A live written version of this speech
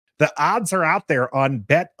The odds are out there on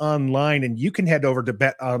Bet Online, and you can head over to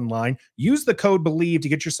Bet Online. Use the code BELIEVE to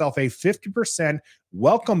get yourself a 50%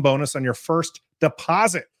 welcome bonus on your first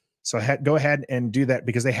deposit. So go ahead and do that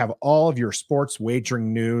because they have all of your sports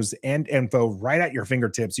wagering news and info right at your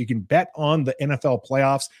fingertips. You can bet on the NFL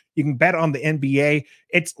playoffs. You can bet on the NBA.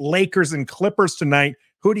 It's Lakers and Clippers tonight.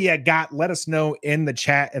 Who do you got? Let us know in the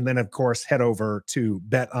chat. And then, of course, head over to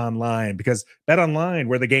Bet Online because Bet Online,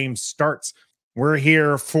 where the game starts. We're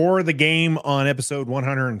here for the game on episode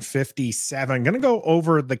 157. Going to go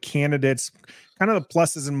over the candidates, kind of the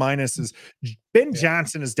pluses and minuses. Ben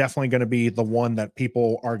Johnson is definitely going to be the one that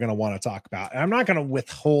people are going to want to talk about. And I'm not going to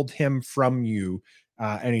withhold him from you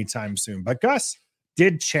anytime soon. But Gus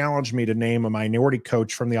did challenge me to name a minority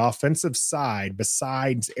coach from the offensive side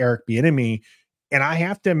besides Eric Bieniemy. And I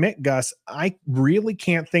have to admit, Gus, I really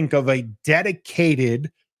can't think of a dedicated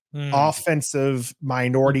offensive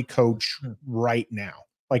minority coach right now,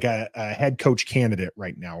 like a head coach candidate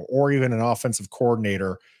right now, or even an offensive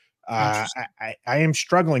coordinator. I am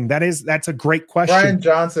struggling. That's a great question. Brian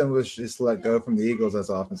Johnson was just let go from the Eagles as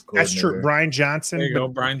offensive coordinator. That's true. Brian Johnson. There you go,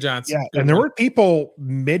 Brian Johnson. Yeah, good and there were people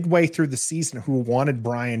midway through the season who wanted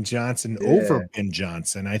Brian Johnson over Ben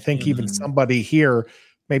Johnson. I think even somebody here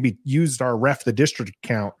maybe used our Ref the District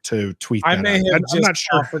account to tweet that. I may have I'm not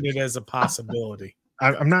sure. Offered it as a possibility.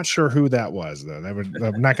 I'm not sure who that was, though.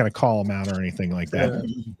 I'm not going to call him out or anything like that.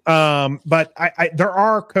 But there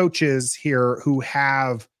are coaches here who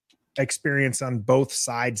have experience on both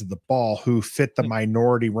sides of the ball who fit the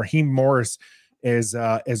minority. Raheem Morris is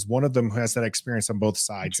one of them who has that experience on both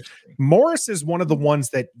sides. Morris is one of the ones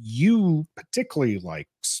that you particularly like,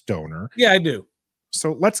 Stoner. Yeah, I do.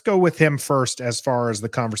 So let's go with him first as far as the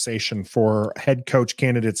conversation for head coach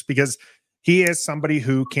candidates, because he is somebody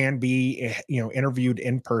who can be, interviewed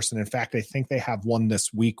in person. In fact, I think they have one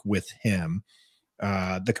this week with him.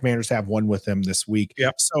 The Commanders have one with him this week.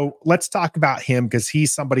 Yep. So let's talk about him because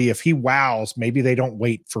he's somebody, if he wows, maybe they don't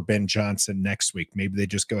wait for Ben Johnson next week. Maybe they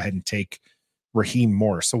just go ahead and take Raheem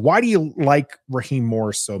Morris. So why do you like Raheem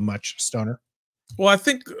Morris so much, Stoner? Well, I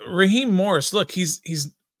think Raheem Morris, look, he's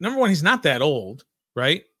number one, he's not that old,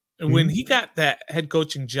 right? And when he got that head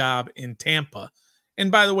coaching job in Tampa, and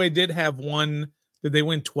by the way, did they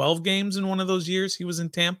win 12 games in one of those years he was in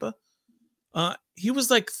Tampa? He was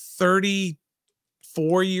like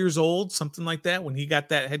 34 years old, something like that, when he got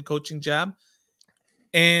that head coaching job.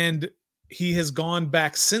 And he has gone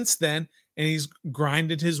back since then, and he's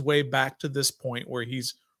grinded his way back to this point where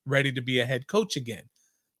he's ready to be a head coach again.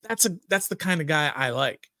 That's the kind of guy I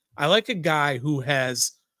like. I like a guy who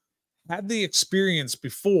has had the experience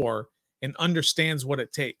before and understands what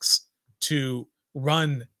it takes to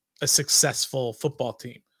run a successful football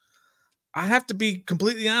team. I have to be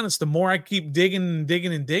completely honest. The more I keep digging and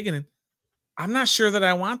digging and digging, I'm not sure that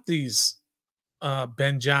I want these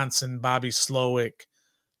Ben Johnson, Bobby Slowik,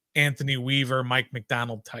 Anthony Weaver, Mike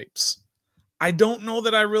Macdonald types. I don't know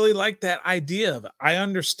that I really like that idea of it. I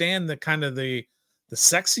understand the kind of the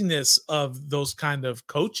sexiness of those kind of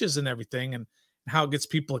coaches and everything and how it gets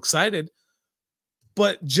people excited.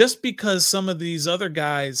 But just because some of these other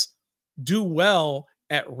guys do well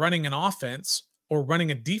at running an offense or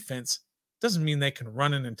running a defense doesn't mean they can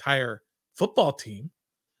run an entire football team.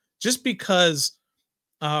 Just because,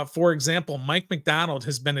 for example, Mike Macdonald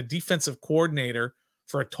has been a defensive coordinator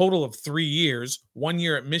for a total of 3 years, 1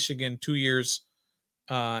 year at Michigan, 2 years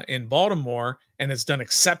in Baltimore, and has done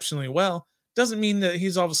exceptionally well, doesn't mean that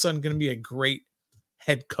he's all of a sudden going to be a great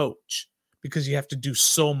head coach, because you have to do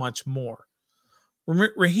so much more.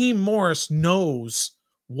 Raheem Morris knows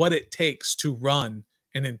what it takes to run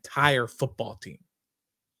an entire football team.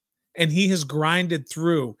 And he has grinded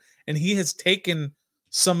through, and he has taken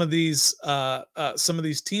some of these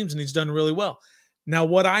teams, and he's done really well. Now,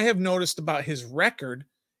 what I have noticed about his record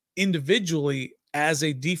individually as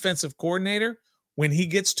a defensive coordinator, when he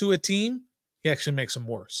gets to a team, he actually makes them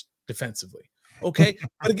worse defensively. Okay.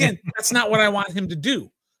 But again, that's not what I want him to do.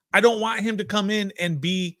 I don't want him to come in and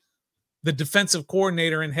be the defensive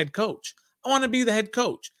coordinator and head coach. I want to be the head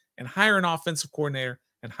coach and hire an offensive coordinator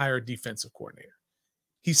and hire a defensive coordinator.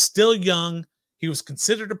 He's still young. He was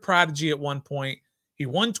considered a prodigy at one point. He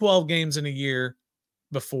won 12 games in a year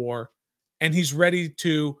before, and he's ready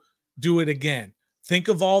to do it again. Think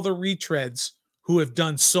of all the retreads who have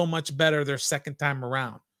done so much better their second time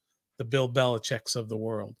around. The Bill Belichick's of the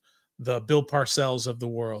world, the Bill Parcells of the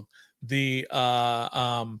world, the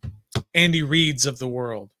Andy Reid's of the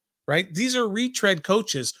world, right? These are retread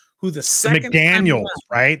coaches who the second McDaniels,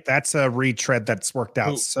 right? That's a retread that's worked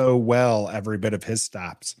out so well, every bit of his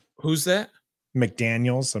stops. Who's that?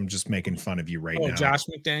 McDaniels. I'm just making fun of you right now. Josh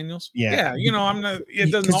McDaniels. Yeah. I'm not.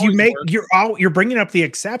 It doesn't because you're bringing up the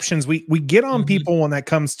exceptions. We get on people when that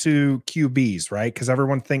comes to QBs, right? Because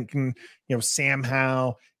everyone thinking Sam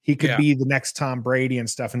Howell, he could be the next Tom Brady and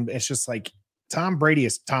stuff, and it's just like Tom Brady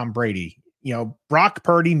is Tom Brady. Brock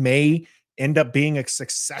Purdy may end up being a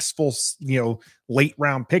successful late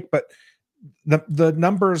round pick, but the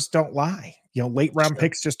numbers don't lie. Late round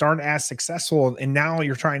picks just aren't as successful. And now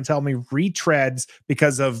you're trying to tell me retreads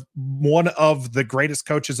because of one of the greatest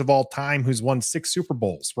coaches of all time who's won 6 Super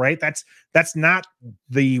Bowls, right? That's not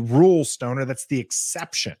the rule, Stoner. That's the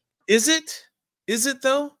exception. Is it? Is it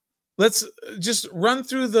though? Let's just run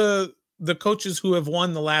through the coaches who have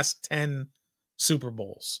won the last 10 Super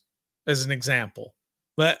Bowls as an example.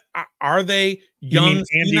 But are they young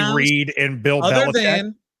Andy Reid and Bill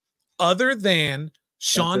Belichick? Other than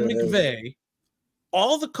Sean McVay,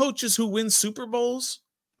 all the coaches who win Super Bowls,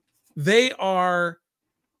 they are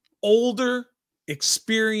older,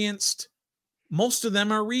 experienced. Most of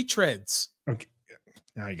them are retreads. Okay.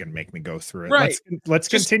 Now you're going to make me go through it. Right. Let's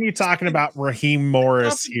continue talking about Raheem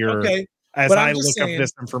Morris here as I look up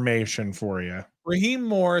this information for you. Raheem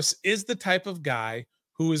Morris is the type of guy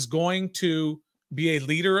who is going to be a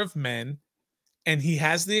leader of men, and he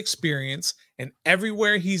has the experience, and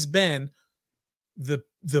everywhere he's been, the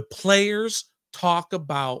players talk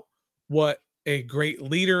about what a great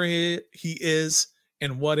leader he is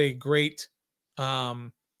and what a great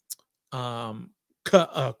coordinator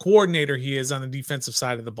he is on the defensive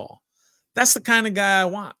side of the ball. That's the kind of guy I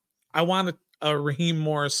want. I want a Raheem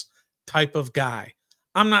Morris type of guy.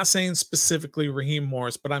 I'm not saying specifically Raheem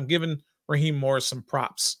Morris, but I'm giving Raheem Morris some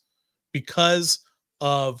props because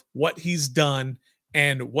of what he's done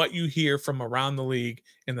and what you hear from around the league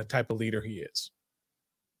and the type of leader he is.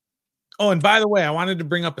 Oh, and by the way, I wanted to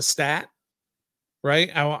bring up a stat,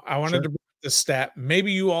 right? I wanted to bring up this stat.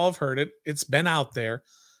 Maybe you all have heard it. It's been out there.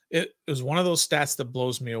 It was one of those stats that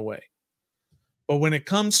blows me away. But when it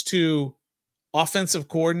comes to offensive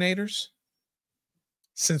coordinators,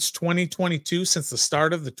 since 2022, since the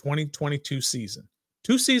start of the 2022 season,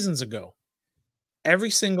 2 seasons ago,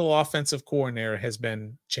 every single offensive coordinator has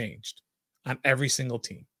been changed on every single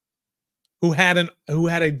team who had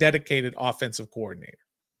a dedicated offensive coordinator.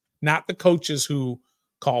 Not the coaches who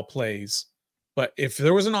call plays, but if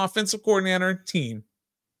there was an offensive coordinator on a team,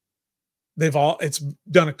 it's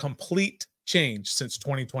done a complete change since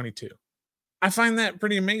 2022. I find that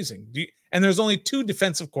pretty amazing. And there's only 2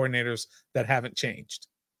 defensive coordinators that haven't changed.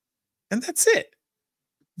 And that's it.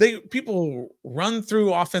 People run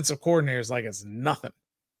through offensive coordinators like it's nothing.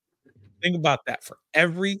 Think about that for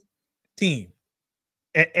every team.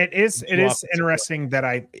 It is interesting that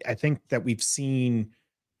I think that we've seen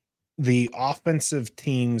the offensive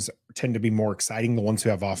teams tend to be more exciting, the ones who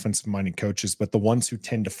have offensive-minded coaches, but the ones who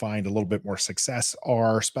tend to find a little bit more success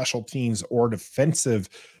are special teams or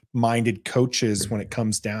defensive-minded coaches when it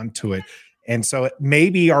comes down to it. And so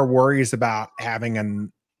maybe our worries about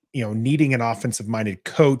having needing an offensive-minded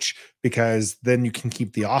coach because then you can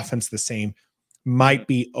keep the offense the same might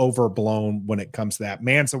be overblown when it comes to that.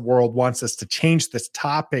 Man's of World wants us to change this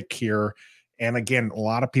topic here. And again, a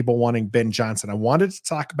lot of people wanting Ben Johnson. I wanted to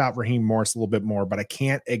talk about Raheem Morris a little bit more, but I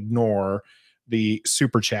can't ignore the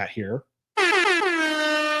super chat here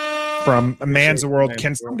from a Man's of World.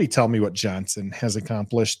 Can somebody tell me what Johnson has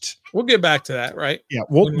accomplished? We'll get back to that, right? Yeah,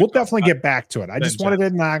 we'll definitely get back to it. I just wanted to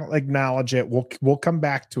acknowledge it. We'll come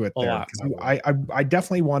back to it there. I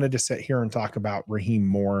definitely wanted to sit here and talk about Raheem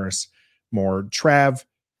Morris more. Trav,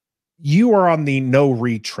 you are on the no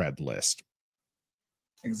retread list.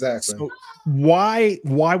 Exactly. So why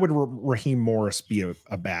would Raheem Morris be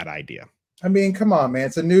a bad idea? I mean, come on, man.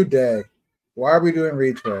 It's a new day. Why are we doing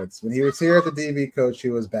retreads? When he was here at the DB coach, he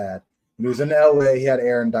was bad. When he was in LA, he had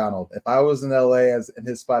Aaron Donald. If I was in LA as in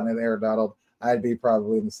his spot in Aaron Donald, I'd be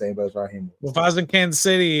probably in the same boat as Raheem Morris. Well, if I was in Kansas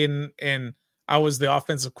City and I was the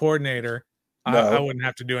offensive coordinator, I wouldn't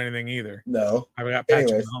have to do anything either. No. I got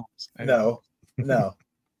Patrick Mahomes.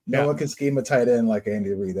 No one can scheme a tight end like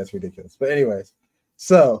Andy Reid. That's ridiculous. But anyways,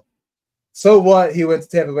 so what? He went to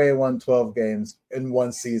Tampa Bay and won 12 games in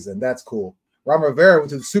one season. That's cool. Ron Rivera went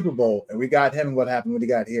to the Super Bowl, and we got him. And what happened when he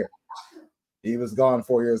got here? He was gone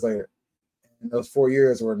 4 years later. And those 4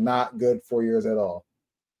 years were not good 4 years at all.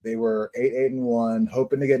 They were 8-1,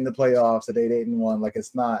 hoping to get in the playoffs at 8-1. Like,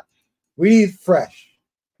 it's not. We need fresh.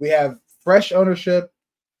 We have fresh ownership,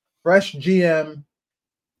 fresh GM.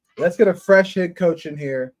 Let's get a fresh head coach in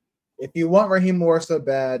here. If you want Raheem Morris so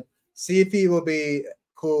bad, see if he will be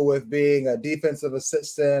cool with being a defensive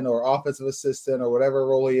assistant or offensive assistant or whatever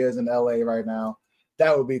role he is in LA right now.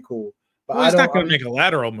 That would be cool. But he's not going to make a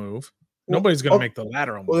lateral move. Nobody's going to make the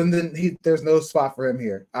lateral move. Well, and then there's no spot for him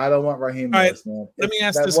here. I don't want Raheem Morris, man. Let me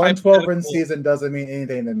ask that this 112 win season doesn't mean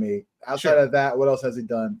anything to me. Outside of that, what else has he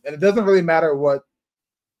done? And it doesn't really matter what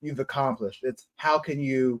you've accomplished. It's how can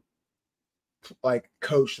you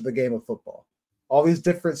coach the game of football? All these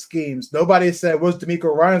different schemes. Nobody said what's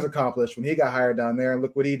DeMeco Ryans accomplished when he got hired down there, and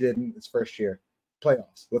look what he did in his first year,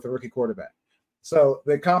 playoffs with a rookie quarterback. So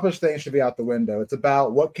the accomplished thing should be out the window. It's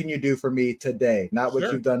about what can you do for me today, not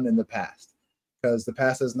what you've done in the past, because the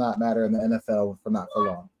past does not matter in the NFL for not for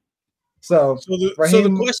long. So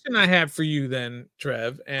the question I have for you then,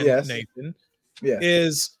 Trev and Nathan,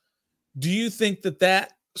 is do you think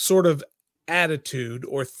that sort of attitude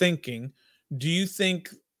or thinking, do you think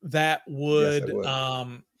that would.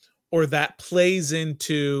 Or that plays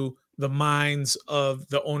into the minds of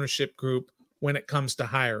the ownership group when it comes to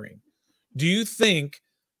hiring? Do you think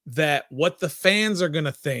that what the fans are going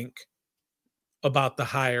to think about the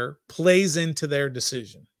hire plays into their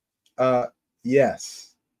decision?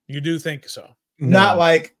 Yes. You do think so? Not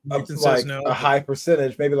like a high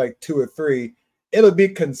percentage, maybe like 2 or 3. It'll be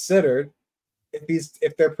considered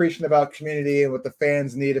if they're preaching about community and what the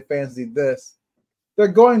fans need. If fans need this, they're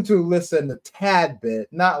going to listen a tad bit,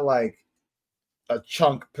 not like a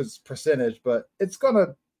chunk percentage, but it's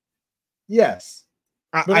gonna. Yes.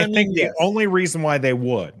 I think the only reason why they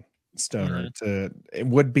would, Stoner, it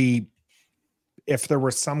would be if there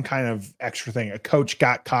was some kind of extra thing. A coach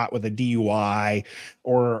got caught with a DUI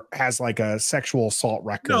or has like a sexual assault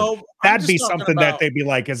record. No, that'd be something that they'd be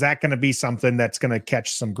like, is that going to be something that's going to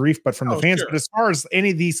catch some grief? But from the fans, but as far as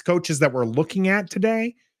any of these coaches that we're looking at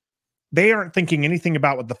today, they aren't thinking anything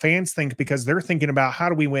about what the fans think, because they're thinking about how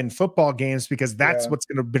do we win football games, because that's what's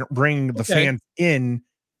going to bring the fans in.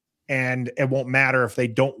 And it won't matter if they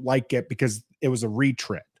don't like it because it was a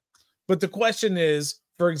retread. But the question is,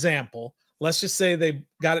 for example, let's just say they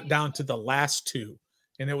got it down to the last 2,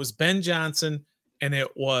 and it was Ben Johnson and it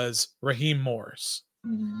was Raheem Morris.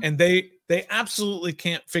 Mm-hmm. And they absolutely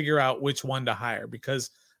can't figure out which one to hire because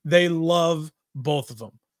they love both of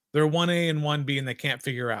them. They're 1A and 1B, and they can't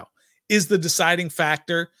figure out. Is the deciding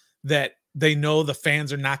factor that they know the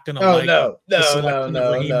fans are not going to like the selection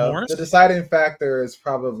of Raheem Morris? The deciding factor is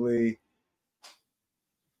probably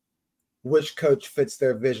which coach fits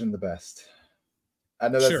their vision the best. I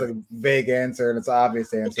know that's a vague answer and it's an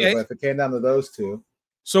obvious answer, but if it came down to those 2.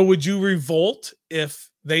 So would you revolt if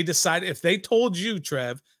they decided, if they told you,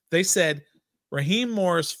 Trev, they said Raheem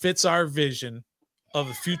Morris fits our vision of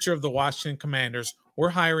the future of the Washington Commanders, we're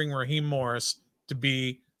hiring Raheem Morris to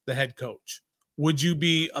be the head coach? Would you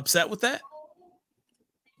be upset with that?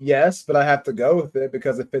 Yes, but I have to go with it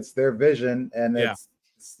because it fits their vision, and it's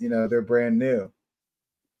they're brand new.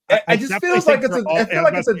 I just feel like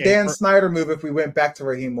it's a Dan Snyder move if we went back to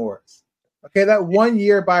Raheem Morris. Okay, that 1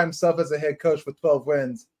 year by himself as a head coach with 12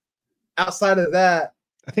 wins. Outside of that,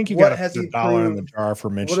 I think you got a dollar in the jar for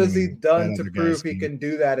mentioning. What has he done to prove he can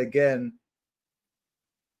do that again?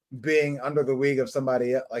 Being under the wing of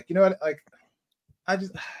somebody else,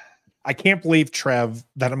 I can't believe, Trev,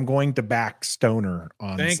 that I'm going to back Stoner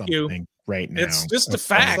on something right now. It's just a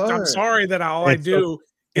fact. I'm sorry that all I do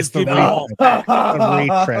is the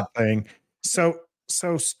retread thing. So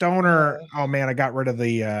Stoner, oh man, I got rid of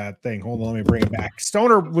the thing. Hold on, let me bring it back.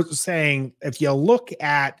 Stoner was saying, if you look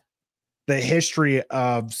at the history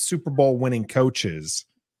of Super Bowl winning coaches,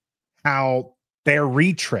 how they're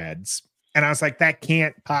retreads. And I was like, that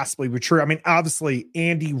can't possibly be true. I mean, obviously,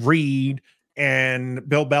 Andy Reid and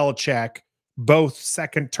Bill Belichick, both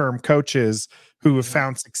second-term coaches who have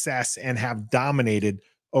found success and have dominated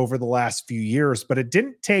over the last few years, but it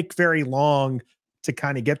didn't take very long to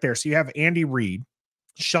kind of get there. So you have Andy Reid,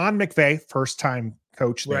 Sean McVay, first-time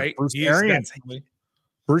coach there. Right.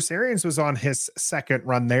 Bruce Arians was on his second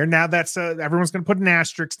run there. Now that's everyone's going to put an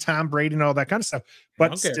asterisk, Tom Brady and all that kind of stuff,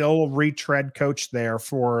 but still a retread coach there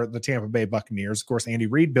for the Tampa Bay Buccaneers. Of course, Andy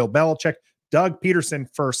Reid, Bill Belichick, Doug Peterson,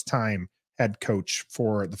 first-time head coach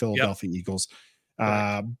for the Philadelphia Eagles.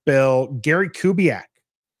 Gary Kubiak,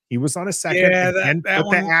 he was on his second, and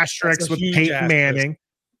put the asterisks with Peyton Manning.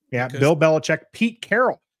 Yeah, Bill Belichick, Pete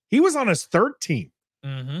Carroll, he was on his third team.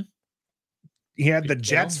 Mm-hmm. He had the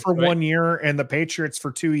Jets for 1 year and the Patriots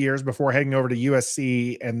for 2 years before heading over to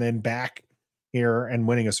USC and then back here and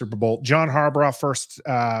winning a Super Bowl. John Harbaugh,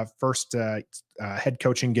 first head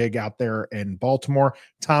coaching gig out there in Baltimore.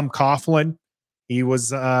 Tom Coughlin, he was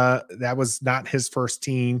that was not his first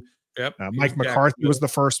team. Yep. Mike McCarthy was the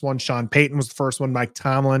first one. Sean Payton was the first one. Mike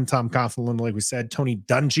Tomlin, Tom Coughlin, like we said. Tony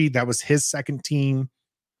Dungy, that was his second team.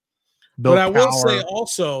 But I will say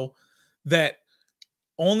also that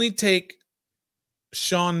only take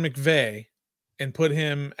Sean McVay and put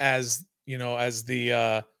him as, as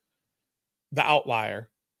the outlier.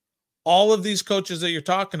 All of these coaches that you're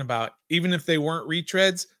talking about, even if they weren't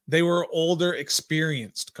retreads, they were older,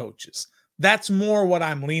 experienced coaches. That's more what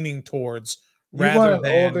I'm leaning towards. You want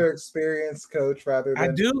an older, experienced coach rather than. I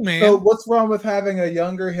do, man. So what's wrong with having a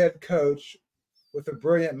younger head coach with a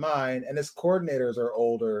brilliant mind, and his coordinators are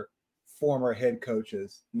older, former head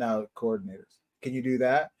coaches, now coordinators? Can you do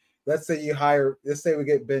that? Let's say we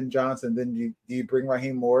get Ben Johnson, then do you bring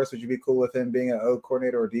Raheem Morris? Would you be cool with him being an O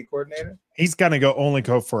coordinator or D coordinator? He's going to only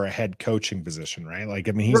go for a head coaching position, right? Like,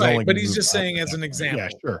 I mean, he's right, only. But he's just saying as an example. Yeah,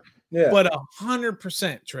 sure. Yeah, but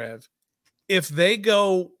 100%, Trev. If they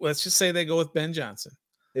go, let's just say they go with Ben Johnson.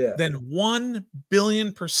 Yeah. Then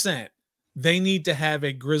 1,000,000,000% they need to have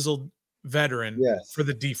a grizzled veteran for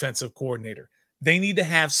the defensive coordinator. They need to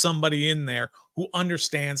have somebody in there who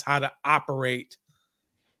understands how to operate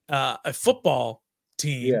a football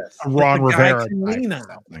team. Yes. A Ron Rivera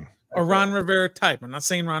type. A Ron Rivera type. I'm not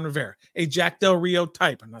saying Ron Rivera. A Jack Del Rio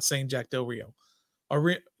type. I'm not saying Jack Del Rio.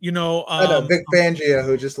 Vic Fangio,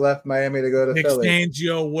 who just left Miami to go to Philly. Vic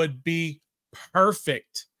Fangio would be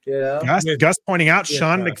perfect. Yeah. Gus pointing out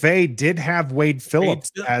Sean McVay did have Wade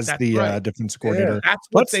Phillips as the defensive coordinator. That's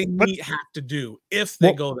what they have to do if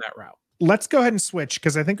they go that route. Let's go ahead and switch,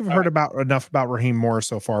 because I think we've heard enough about Raheem Morris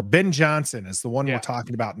so far. Ben Johnson is the one we're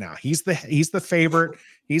talking about now. He's the favorite.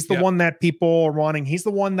 He's the one that people are wanting. He's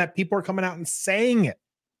the one that people are coming out and saying it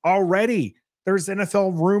already. There's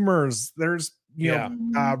NFL rumors. There's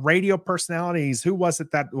radio personalities. Who was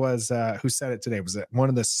it that was who said it today? Was it one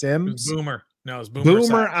of the Sims? Boomer. No, it was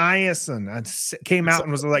Boomer Esiason came out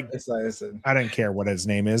and was like, I don't care what his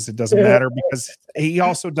name is. It doesn't matter, because he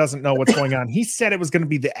also doesn't know what's going on. He said it was going to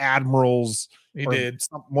be the Admirals. He did.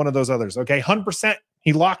 One of those others. Okay. 100%.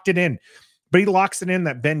 He locked it in, but he locks it in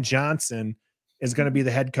that Ben Johnson is going to be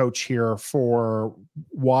the head coach here for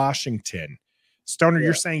Washington. Stoner,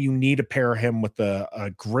 you're saying you need to pair him with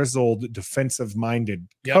a grizzled, defensive-minded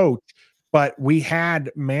coach, but we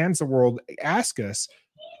had Manza World ask us,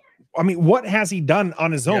 I mean, what has he done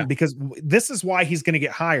on his own? Because this is why he's going to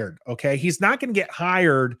get hired. Okay. He's not going to get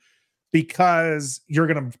hired because you're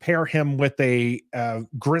going to pair him with a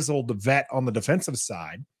grizzled vet on the defensive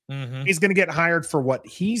side. Mm-hmm. He's going to get hired for what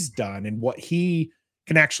he's done and what he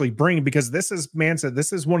can actually bring, because this is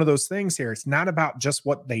one of those things here. It's not about just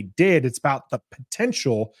what they did. It's about the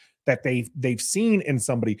potential that they've seen in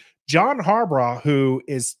somebody. John Harbaugh, who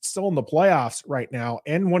is still in the playoffs right now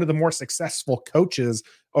and one of the more successful coaches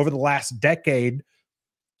over the last decade,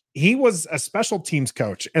 he was a special teams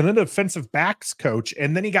coach and then a defensive backs coach,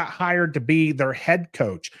 and then he got hired to be their head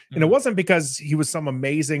coach. And it wasn't because he was some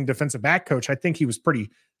amazing defensive back coach. I think he was pretty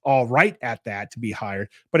all right at that to be hired,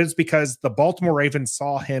 but it's because the Baltimore Ravens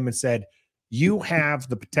saw him and said, you have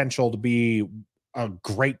the potential to be a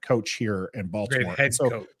great coach here in Baltimore. Great head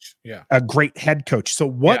coach. Yeah. A great head coach. So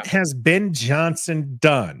what has Ben Johnson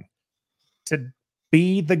done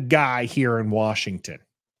be the guy here in Washington?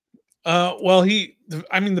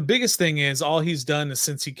 The biggest thing is all he's done is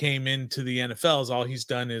since he came into the NFL is all he's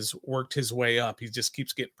done is worked his way up. He just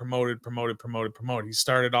keeps getting promoted. He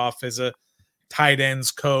started off as a tight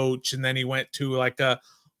ends coach, and then he went to like a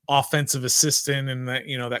offensive assistant and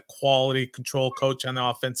that quality control coach on the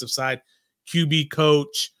offensive side, QB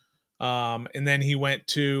coach. And then he went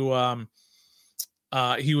to,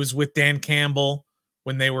 he was with Dan Campbell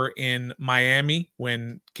when they were in Miami,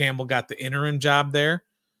 when Campbell got the interim job there.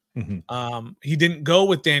 Mm-hmm. He didn't go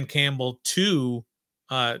with Dan Campbell to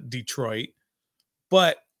Detroit,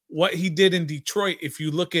 but what he did in Detroit, if you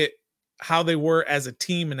look at how they were as a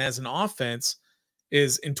team and as an offense,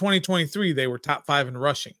 is in 2023, they were top 5 in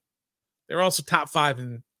rushing. They're also top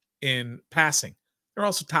 5 in passing. They're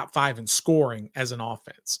also top 5 in scoring as an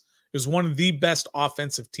offense. It was one of the best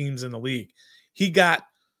offensive teams in the league. He got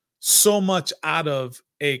so much out of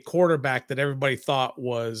a quarterback that everybody thought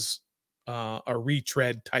was a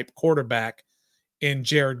retread type quarterback in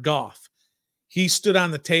Jared Goff. He stood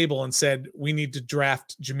on the table and said, we need to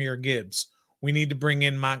draft Jahmyr Gibbs. We need to bring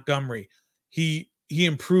in Montgomery. He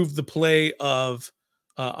improved the play of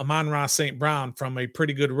Amon-Ra St. Brown from a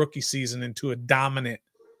pretty good rookie season into a dominant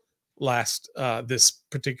this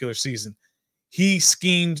particular season. He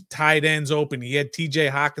schemed tight ends open. He had TJ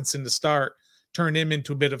Hawkinson to start, turned him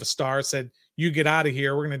into a bit of a star, said, you get out of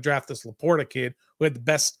here. We're going to draft this Laporta kid who had the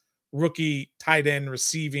best rookie tight end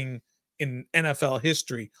receiving in NFL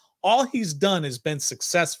history. All he's done is been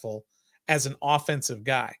successful as an offensive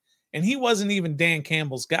guy. And he wasn't even Dan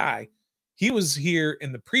Campbell's guy. He was here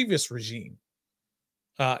in the previous regime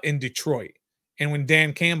in Detroit. And when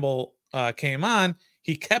Dan Campbell came on,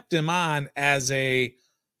 he kept him on as a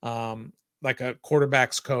like a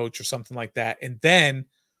quarterback's coach or something like that. And then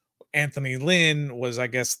Anthony Lynn was, I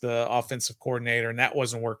guess, the offensive coordinator, and that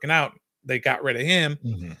wasn't working out. They got rid of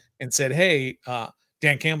him and said, hey,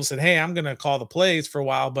 Dan Campbell said, hey, I'm going to call the plays for a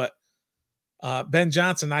while, but Ben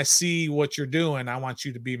Johnson, I see what you're doing. I want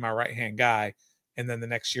you to be my right-hand guy. And then the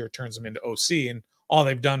next year turns him into OC. And all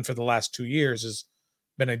they've done for the last 2 years has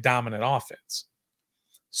been a dominant offense.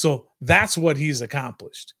 So that's what he's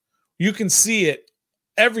accomplished. You can see it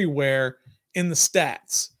everywhere in the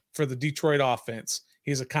stats for the Detroit offense.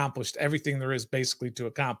 He's accomplished everything there is basically to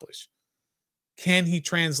accomplish. Can he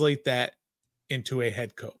translate that into a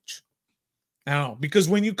head coach? I don't know, because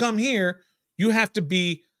when you come here, you have to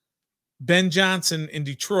be Ben Johnson in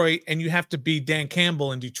Detroit, and you have to be Dan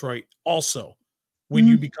Campbell in Detroit also when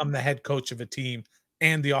you become the head coach of a team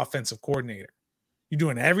and the offensive coordinator. You're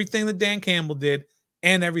doing everything that Dan Campbell did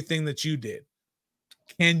and everything that you did.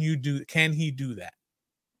 Can he do that?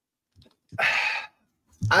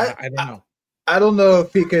 I don't know. I don't know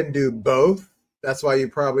if he can do both. That's why you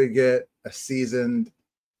probably get a seasoned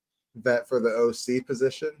vet for the OC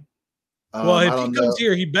position. Well, if he comes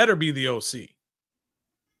here, he better be the OC,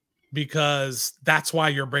 because that's why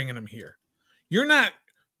you're bringing him here.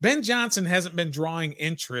 Ben Johnson hasn't been drawing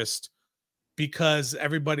interest because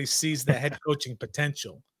everybody sees the head coaching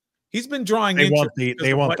potential. He's been drawing interest.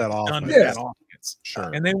 They want that offense. That offense. Sure.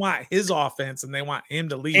 And they want his offense, and they want him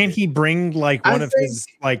to lead. And he bring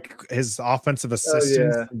his offensive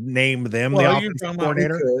assistants, name them the offensive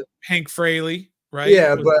coordinator. Hank Fraley, right?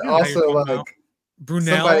 Yeah, but also like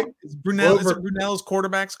Brunell. Is it Brunell's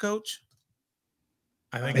quarterback's coach?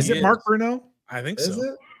 I think. Is it Mark Brunell? I think so. Is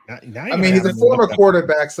it? I mean, he's a former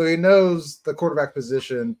quarterback, so he knows the quarterback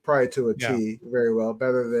position probably to a T very well,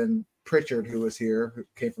 better than Pritchard, who was here, who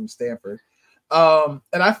came from Stanford. And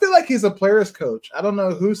I feel like he's a player's coach. I don't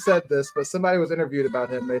know who said this, but somebody was interviewed about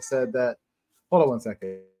him. They said that. Hold on one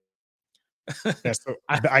second. Yeah, so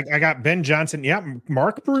I got Ben Johnson. Yeah,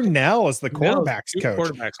 Mark Brunell is the quarterback's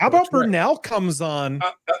coach. How about Brunell comes on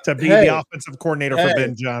to be the offensive coordinator for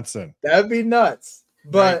Ben Johnson? That'd be nuts.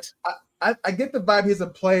 But I get the vibe he's a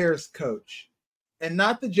player's coach, and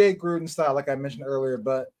not the Jay Gruden style, like I mentioned earlier.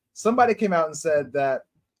 But somebody came out and said that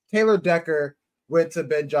Taylor Decker went to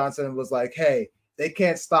Ben Johnson and was like, hey, they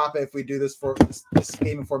can't stop it if we do this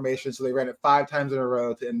scheme and formation. So they ran it 5 times in a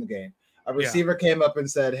row to end the game. A receiver came up and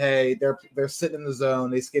said, hey, they're sitting in the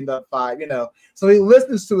zone. They skinned up 5, So he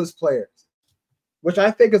listens to his players, which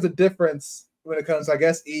I think is a difference when it comes to, I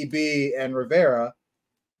guess, EB and Rivera.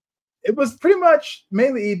 It was pretty much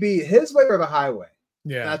mainly EB, his way or the highway.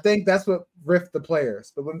 Yeah. And I think that's what riffed the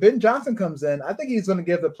players. But when Ben Johnson comes in, I think he's going to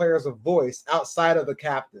give the players a voice outside of the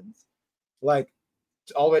captains, like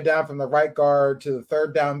all the way down from the right guard to the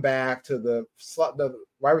third down back to the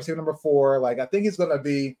wide receiver number 4. Like, I think he's going to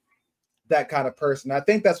be that kind of person. I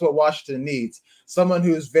think that's what Washington needs. Someone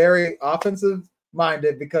who's very offensive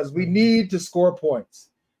minded, because we need to score points.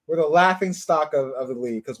 We're the laughing stock of the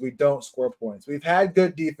league because we don't score points. We've had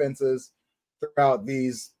good defenses throughout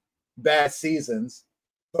these bad seasons,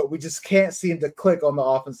 but we just can't seem to click on the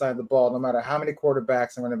offense side of the ball, no matter how many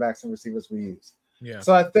quarterbacks and running backs and receivers we use. Yeah.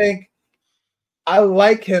 So I think I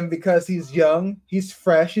like him because he's young, he's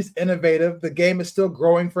fresh, he's innovative. The game is still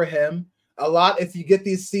growing for him. A lot, if you get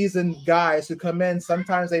these seasoned guys who come in,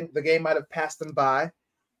 sometimes the game might have passed them by.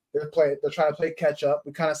 They're trying to play catch up.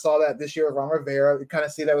 We kind of saw that this year with Ron Rivera. We kind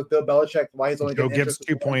of see that with Bill Belichick. Why he's only Joe Gibbs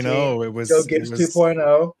 2.0. It was Joe Gibbs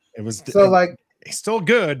 2.0. It was so he's still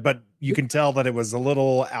good, but you can tell that it was a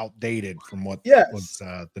little outdated from what was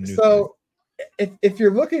the new. So if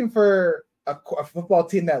you're looking for a football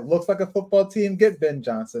team that looks like a football team, get Ben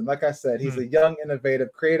Johnson. Like I said, he's a young,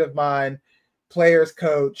 innovative, creative mind, players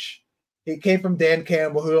coach. He came from Dan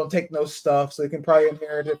Campbell, who don't take no stuff, so he can probably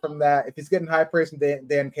inherit it from that. If he's getting high praise from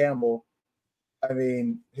Dan Campbell, I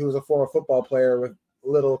mean, he was a former football player with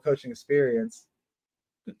little coaching experience.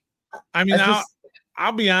 I mean,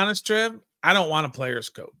 I'll be honest, Trev. I don't want a player's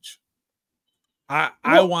coach. I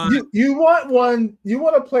want you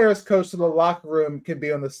want a player's coach so the locker room can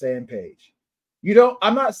be on the same page. You don't.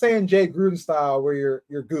 I'm not saying Jay Gruden style where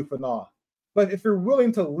you're goofing off, but if you're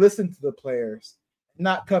willing to listen to the players.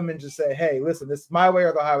 Not come and just say, hey, listen, this is my way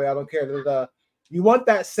or the highway. I don't care. You want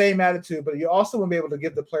that same attitude, but you also want to be able to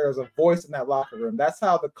give the players a voice in that locker room. That's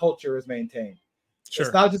how the culture is maintained. Sure.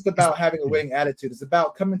 It's not just about having a winning attitude. It's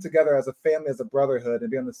about coming together as a family, as a brotherhood, and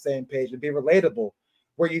be on the same page and be relatable,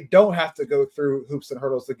 where you don't have to go through hoops and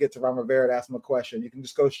hurdles to get to Ron Rivera to ask him a question. You can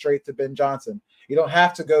just go straight to Ben Johnson. You don't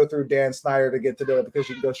have to go through Dan Snyder to get to it because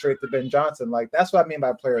you can go straight to Ben Johnson. Like, that's what I mean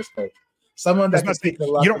by players coach. Someone that can speak the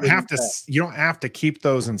you don't have to keep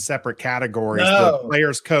those in separate categories. The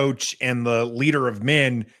players coach and the leader of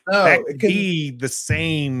men, that could be the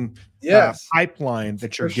same pipeline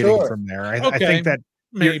that you're getting from there. I think that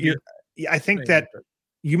that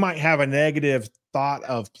you might have a negative thought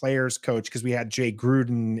of players coach because we had Jay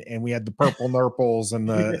Gruden and we had the purple nurples and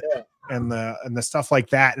the and the stuff like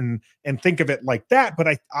that and think of it like that.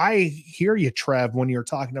 But I hear you, Trev, when you're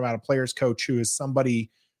talking about a players coach who is somebody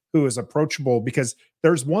who is approachable, because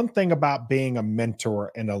there's one thing about being a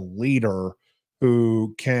mentor and a leader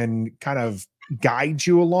who can kind of guide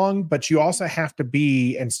you along, but you also have to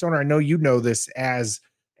be, and Stoner, I know you know this as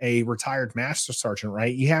a retired master sergeant,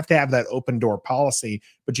 right? You have to have that open door policy,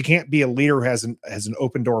 but you can't be a leader who has an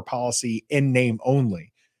open door policy in name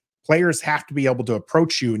only. Players have to be able to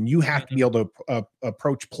approach you, and you have to be able to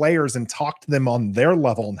approach players and talk to them on their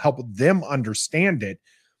level and help them understand it.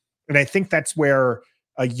 And I think that's where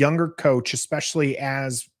a younger coach, especially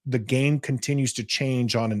as the game continues to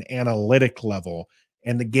change on an analytic level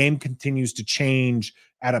and the game continues to change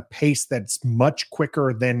at a pace that's much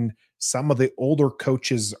quicker than some of the older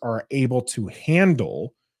coaches are able to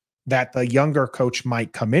handle, that the younger coach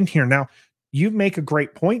might come in here. Now, you make a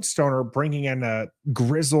great point, Stoner, bringing in a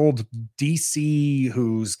grizzled DC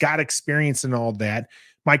who's got experience and all that.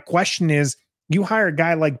 My question is, you hire a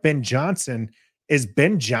guy like Ben Johnson. Is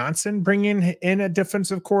Ben Johnson bringing in a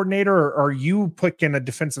defensive coordinator, or are you picking a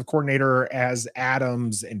defensive coordinator as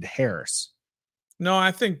Adams and Harris? No,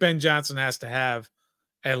 I think Ben Johnson has to have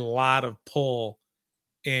a lot of pull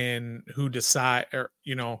in who decide, or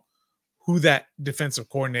who that defensive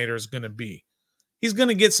coordinator is going to be. He's going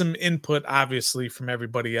to get some input, obviously, from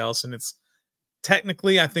everybody else, and it's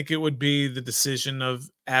technically, I think it would be the decision of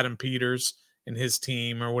Adam Peters and his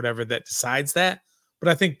team or whatever that decides that. But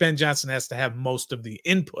I think Ben Johnson has to have most of the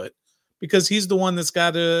input because he's the one that's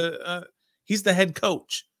got to. He's the head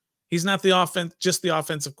coach. He's not just the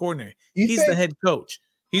offensive coordinator. He's the head coach.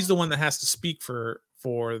 He's the one that has to speak for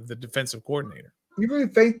the defensive coordinator. You really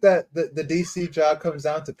think that the DC job comes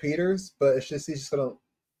down to Peters, but he's just gonna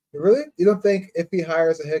really? You don't think if he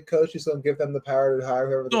hires a head coach, he's gonna give them the power to hire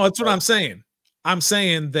whoever? No, that's what I'm saying. I'm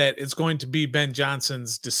saying that it's going to be Ben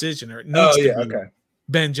Johnson's decision, or it needs to be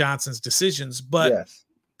Ben Johnson's decisions. But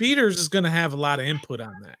Peters is going to have a lot of input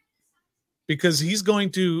on that because he's going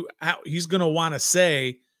to want to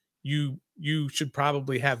say you should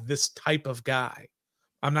probably have this type of guy.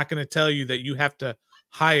 I'm not going to tell you that you have to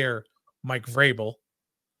hire Mike Vrabel,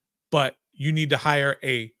 but you need to hire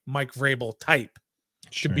a Mike Vrabel type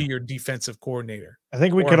to be your defensive coordinator. I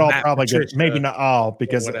think we could all probably get, maybe not all,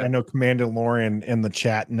 because I know Commander Lorian in the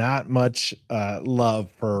chat, not much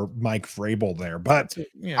love for Mike Vrabel there, but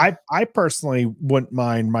I personally wouldn't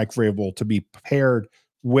mind Mike Vrabel to be paired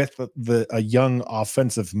with a young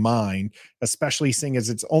offensive mind, especially seeing as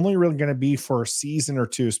it's only really going to be for a season or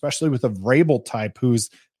two, especially with a Vrabel type who's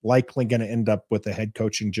likely going to end up with a head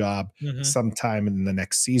coaching job sometime in the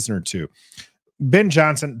next season or two. Ben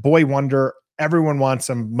Johnson, boy wonder. Everyone wants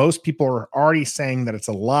him. Most people are already saying that it's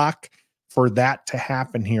a lock for that to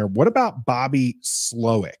happen here. What about Bobby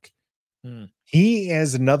Slowik? He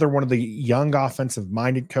is another one of the young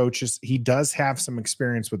offensive-minded coaches. He does have some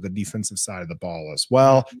experience with the defensive side of the ball as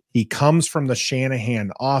well. He comes from the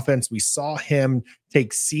Shanahan offense. We saw him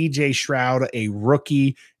take CJ Stroud, a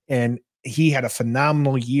rookie, and he had a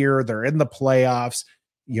phenomenal year. They're in the playoffs.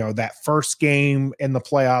 That first game in the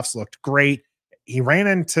playoffs looked great. He ran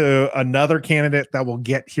into another candidate that we'll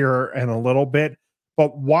get here in a little bit,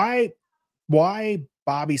 but why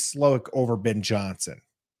Bobby Slowik over Ben Johnson?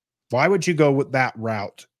 Why would you go with that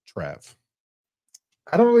route, Trev?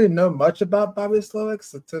 I don't really know much about Bobby Slowik,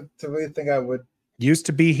 so to really think I would. Used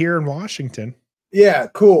to be here in Washington. Yeah,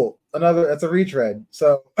 cool. That's a retread.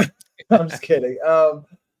 So I'm just kidding.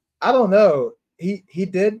 I don't know. He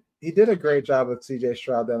did a great job with CJ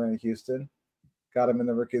Stroud down in Houston. Got him in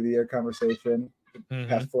the Rookie of the Year conversation.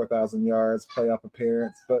 Past 4,000 yards, playoff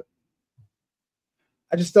appearance. But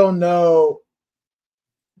I just don't know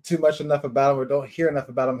too much enough about him, or don't hear enough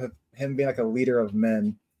about him being like a leader of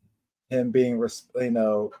men. Him being,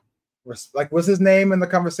 like, was his name in the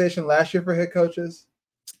conversation last year for head coaches?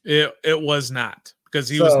 It was not, because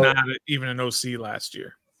he was not even an OC last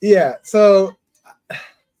year. Yeah. So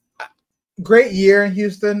great year in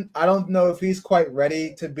Houston. I don't know if he's quite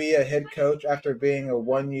ready to be a head coach after being a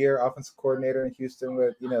 1-year offensive coordinator in Houston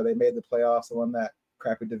with, they made the playoffs and won that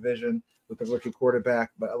crappy division with the rookie quarterback.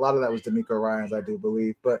 But a lot of that was D'Amico Ryans, I do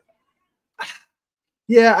believe. But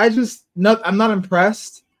yeah, I'm not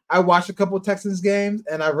impressed. I watched a couple of Texans games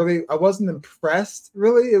and I wasn't impressed.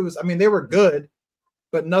 Really. It was, they were good,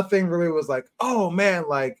 but nothing really was like, oh man,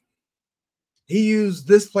 like he used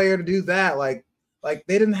this player to do that. Like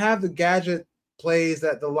they didn't have the gadget plays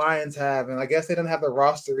that the Lions have, and I guess they didn't have the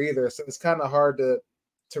roster either. So it's kind of hard to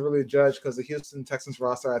really judge because the Houston Texans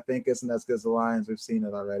roster, I think, isn't as good as the Lions. We've seen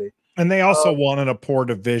it already. And they also won in a poor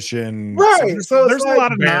division. Right. So there's like, a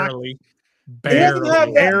lot of barely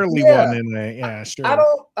won in a, yeah, sure. I'm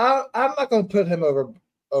not going to put him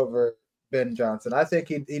over Ben Johnson. I think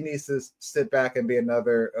he needs to sit back and be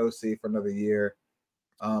another OC for another year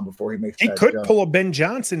before he makes. He could pull a Ben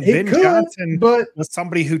Johnson. Johnson, but was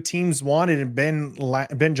somebody who teams wanted, and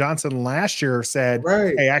Ben Johnson last year said,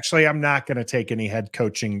 right. "Hey, actually, I'm not going to take any head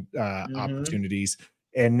coaching opportunities."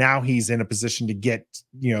 And now he's in a position to get,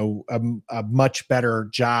 a much better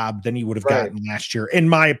job than he would have gotten last year, in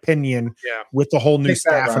my opinion, with the whole new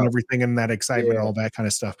staff and everything and that excitement and all that kind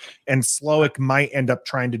of stuff. And Slowik might end up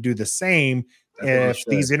trying to do the same if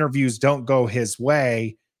these interviews don't go his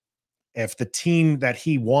way. If the team that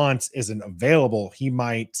he wants isn't available, he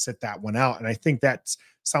might sit that one out. And I think that's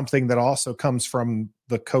something that also comes from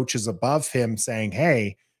the coaches above him saying,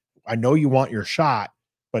 hey, I know you want your shot,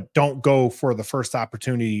 but don't go for the first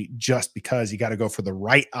opportunity just because you got to go for the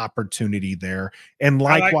right opportunity there. And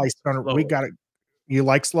likewise, we got it. You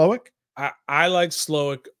like Slowik? I like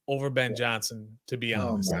Slowik over Ben Johnson, to be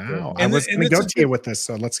honest. Wow. I was going to go to you with this,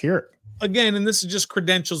 so let's hear it. Again, and this is just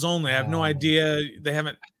credentials only. I have no idea. They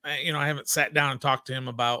haven't, I haven't sat down and talked to him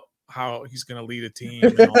about how he's going to lead a team.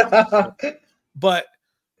 And all that. But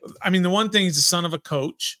I mean, the one thing, he's the son of a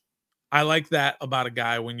coach. I like that about a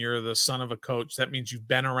guy. When you're the son of a coach, that means you've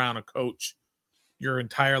been around a coach your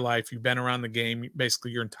entire life. You've been around the game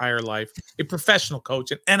basically your entire life. A professional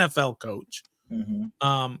coach, an NFL coach.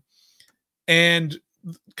 Mm-hmm. And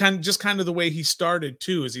kind of the way he started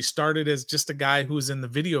too, is he started as just a guy who was in the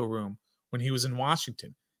video room when he was in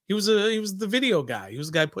Washington. He was the video guy. He was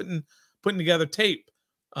a guy putting together tape,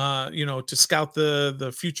 to scout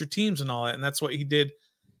the future teams and all that. And that's what he did.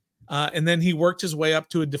 And then he worked his way up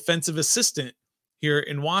to a defensive assistant here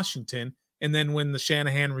in Washington. And then when the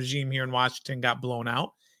Shanahan regime here in Washington got blown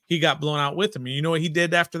out, he got blown out with him. And you know what he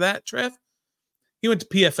did after that, Trev? He went to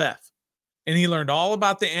PFF and he learned all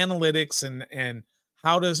about the analytics and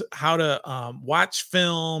how to watch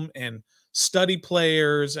film and study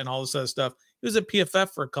players and all this other stuff. He was at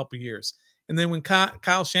PFF for a couple of years. And then when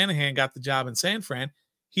Kyle Shanahan got the job in San Fran,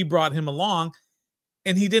 he brought him along,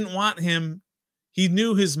 and he didn't want him. He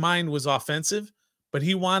knew his mind was offensive, but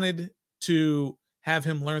he wanted to have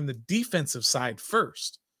him learn the defensive side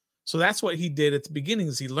first. So that's what he did at the beginning,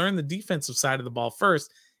 is he learned the defensive side of the ball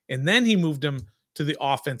first, and then he moved him to the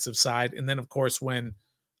offensive side. And then, of course, when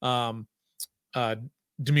D'Amico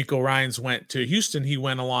Ryans went to Houston, he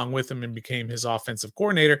went along with him and became his offensive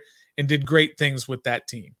coordinator and did great things with that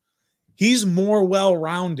team. He's more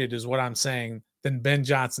well-rounded, is what I'm saying, than Ben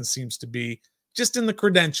Johnson seems to be, just in the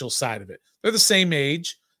credential side of it. They're the same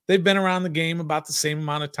age. They've been around the game about the same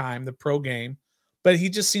amount of time, the pro game, but he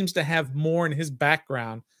just seems to have more in his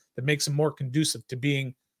background that makes him more conducive to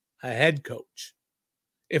being a head coach.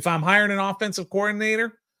 If I'm hiring an offensive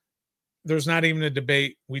coordinator, there's not even a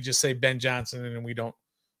debate. We just say Ben Johnson, and we don't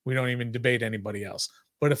even debate anybody else.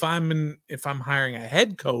 But if I'm hiring a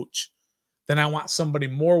head coach, then I want somebody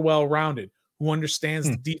more well-rounded, who understands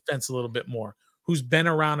the defense a little bit more, who's been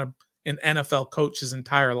around an NFL coach his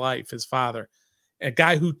entire life, his father, a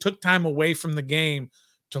guy who took time away from the game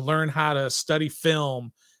to learn how to study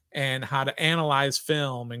film and how to analyze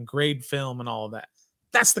film and grade film and all of that.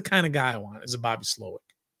 That's the kind of guy I want, is a Bobby Slowik.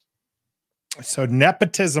 So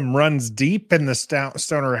nepotism runs deep in the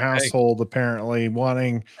Stoner household, apparently,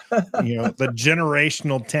 wanting, the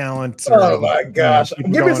generational talent. Oh my gosh.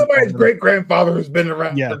 Give me somebody's great grandfather who's been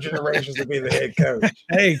around for generations to be the head coach.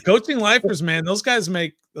 Hey, coaching lifers, man, those guys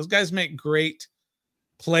make great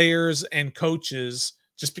players and coaches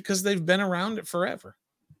just because they've been around it forever.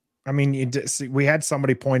 I mean, we had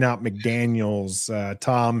somebody point out McDaniels.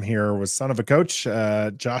 Tom here was son of a coach,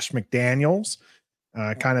 Josh McDaniels.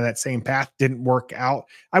 Kind of that same path didn't work out.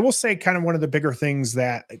 I will say kind of one of the bigger things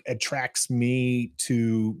that attracts me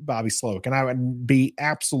to Bobby Slowik, and I would be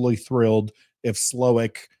absolutely thrilled if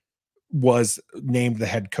Slowik was named the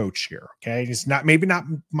head coach here. Okay. He's maybe not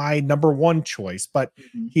my number one choice, but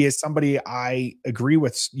he is somebody I agree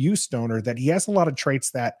with you, Stoner, that he has a lot of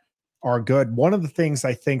traits that are good. One of the things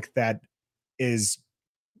I think that is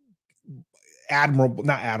not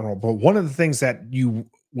admirable, but one of the things that you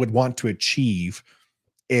would want to achieve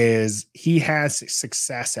is he has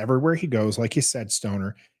success everywhere he goes, like you said,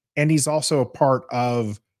 Stoner, and he's also a part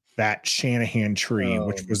of that Shanahan tree, Oh,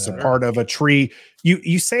 which was a no. part of a tree.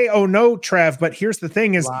 You say, oh no, Trev, but here's the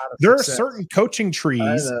thing is there success. are certain coaching I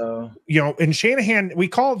trees, know. in Shanahan, we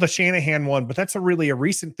call it the Shanahan one, but that's a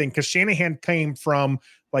recent thing because Shanahan came from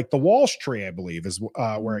like the Walsh tree, I believe is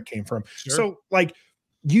where it came from. Sure. So like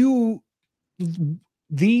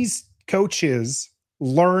these coaches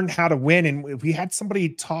learned how to win. And we had somebody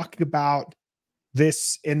talking about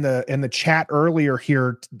this in the chat earlier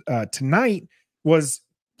here tonight was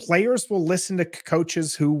players will listen to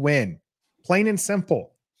coaches who win, plain and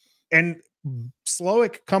simple. And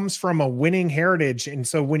Slowik comes from a winning heritage. And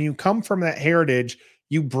so when you come from that heritage,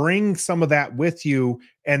 you bring some of that with you,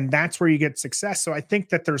 and that's where you get success. So I think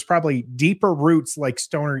that there's probably deeper roots like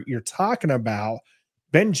Stoner you're talking about.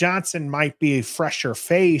 Ben Johnson might be a fresher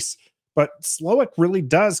face, but Slowik really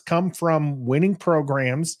does come from winning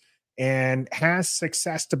programs and has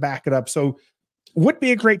success to back it up. So would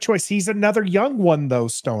be a great choice. He's another young one, though,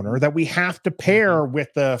 Stoner, that we have to pair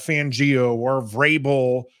with the Fangio or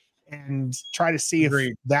Vrabel and try to see if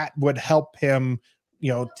that would help him,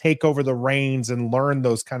 take over the reins and learn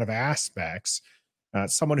those kind of aspects.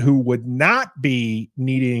 Someone who would not be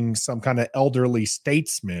needing some kind of elderly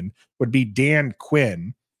statesman would be Dan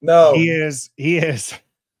Quinn. No, he is.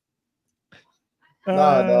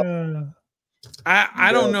 No.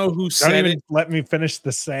 I don't know who said it. Let me finish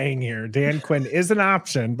the saying here. Dan Quinn is an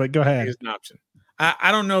option, but go ahead. He is an option.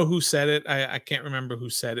 I don't know who said it. I can't remember who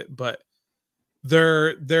said it, but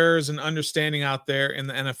there's an understanding out there in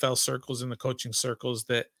the NFL circles, in the coaching circles,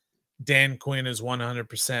 that Dan Quinn is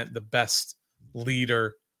 100% the best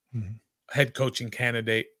leader, head coaching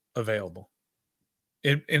candidate available.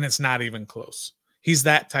 And it's not even close. He's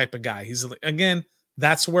that type of guy. Again,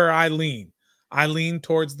 that's where I lean. I lean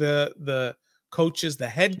towards the coaches, the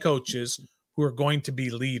head coaches who are going to be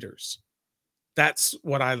leaders. That's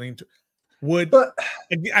what I lean to.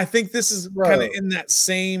 I think this is kind of in that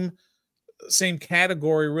same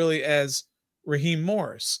category really as Raheem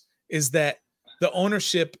Morris, is that the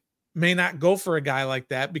ownership may not go for a guy like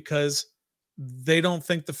that because they don't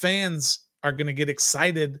think the fans are going to get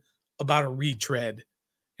excited about a retread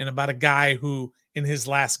and about a guy who in his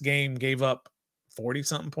last game gave up 40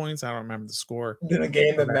 something points. I don't remember the score. In a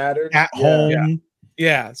game that mattered at home.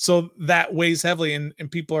 Yeah. So that weighs heavily, and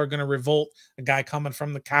people are going to revolt. A guy coming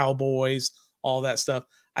from the Cowboys, all that stuff.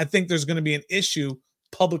 I think there's going to be an issue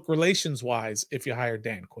public relations wise if you hire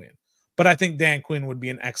Dan Quinn. But I think Dan Quinn would be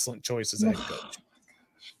an excellent choice as a head coach.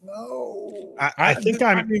 No. I think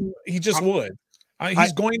he just would.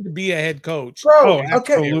 He's going to be a head coach. Bro,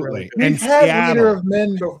 absolutely. We've had leader of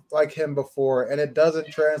men like him before, and it doesn't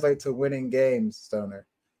translate to winning games, Stoner.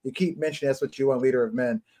 You keep mentioning that's what you want, leader of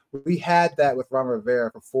men. We had that with Ron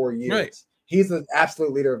Rivera for 4 years. Right. He's an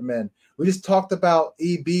absolute leader of men. We just talked about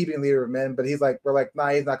EB being leader of men, but we're like, nah,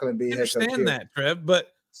 he's not going to be head coach. I understand that, Trev,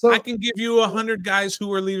 but I can give you 100 guys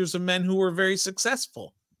who are leaders of men who were very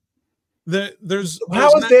successful. How is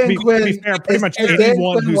Dan Quinn? Pretty much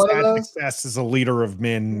anyone who's had success is a leader of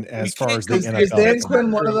men as far as the NFL. Is Dan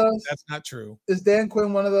Quinn one of those? That's not true. Is Dan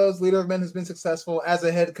Quinn one of those leader of men who's been successful as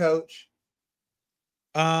a head coach?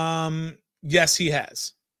 Yes, he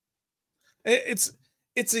has.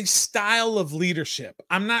 It's a style of leadership.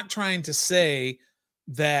 I'm not trying to say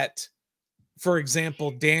that, for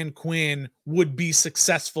example, Dan Quinn would be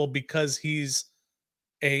successful because he's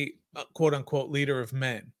a quote unquote leader of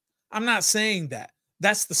men. I'm not saying that.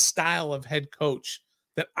 That's the style of head coach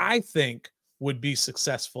that I think would be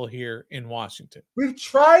successful here in Washington. We've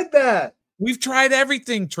tried that. We've tried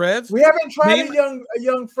everything, Trev. We haven't tried a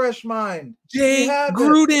young fresh mind. Jay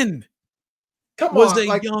Gruden was a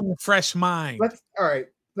young fresh mind.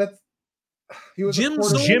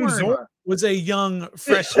 Jim Zorn was a young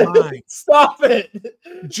fresh mind. Stop it.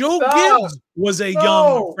 Joe Gibbs was a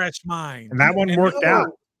young fresh mind. And that one worked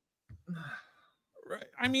out.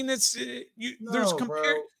 I mean,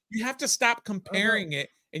 you have to stop comparing it,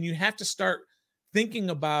 and you have to start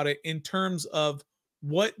thinking about it in terms of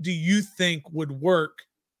what do you think would work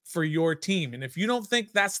for your team. And if you don't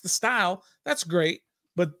think that's the style, that's great.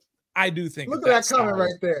 But I do think look at that comment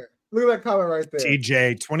right there. Look at that comment right there.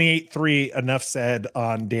 TJ 28-3. Enough said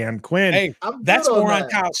on Dan Quinn. Hey, that's more on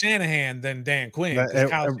Kyle Shanahan than Dan Quinn.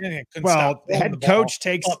 Kyle Shanahan head coach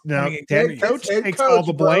takes all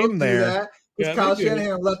the blame there. Because Kyle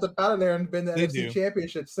Shanahan left up out of there and been the NFC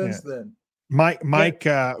Championship since then. Mike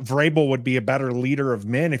Vrabel would be a better leader of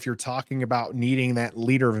men if you're talking about needing that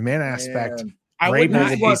leader of men aspect. I would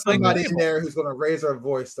not want somebody in there who's going to raise our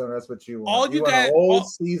voice. So that's what you want. An old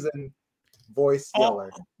season voice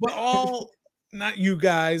yeller. But not you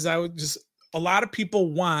guys. A lot of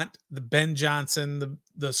people want the Ben Johnson,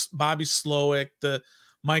 the Bobby Slowik, the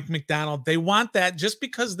Mike Macdonald. They want that just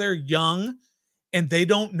because they're young and they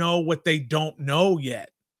don't know what they don't know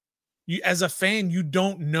yet. You, as a fan, you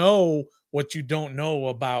don't know what you don't know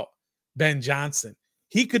about Ben Johnson.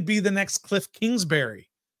 He could be the next Cliff Kingsbury.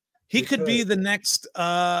 He could be the next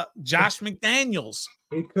Josh McDaniels.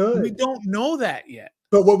 He could. We don't know that yet.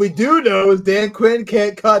 But what we do know is Dan Quinn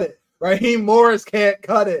can't cut it. Raheem Morris can't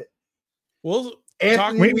cut it. Well,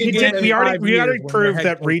 we already proved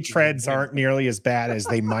that retreads aren't nearly as bad as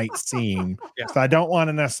they might seem. Yeah. So I don't want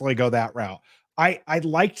to necessarily go that route. I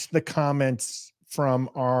liked the comments from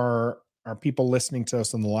our people listening to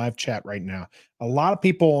us in the live chat right now. A lot of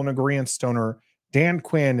people in agreement, Stoner, Dan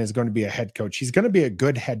Quinn is going to be a head coach. He's going to be a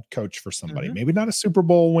good head coach for somebody. Mm-hmm. Maybe not a Super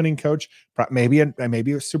Bowl winning coach, but maybe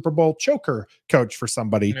a Super Bowl choker coach for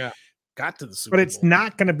somebody. Yeah. Got to the Super Bowl. But it's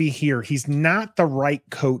not going to be here. He's not the right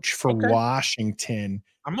coach for Washington.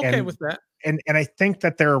 I'm okay with that. And I think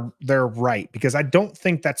that they're right, because I don't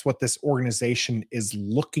think that's what this organization is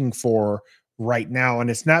looking for right now. And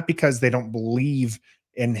it's not because they don't believe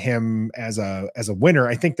in him as a winner.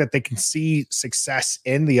 I think that they can see success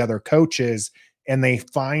in the other coaches, and they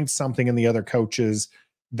find something in the other coaches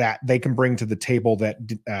that they can bring to the table that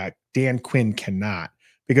Dan Quinn cannot.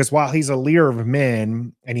 Because while he's a leader of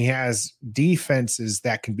men and he has defenses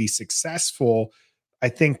that can be successful, I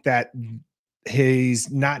think that he's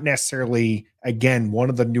not necessarily, again, one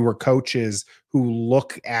of the newer coaches who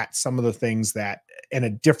look at some of the things that in a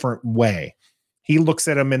different way. He looks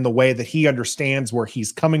at them in the way that he understands where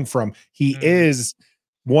he's coming from. He is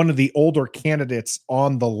one of the older candidates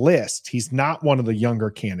on the list. He's not one of the younger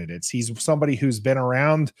candidates. He's somebody who's been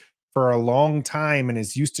around for a long time and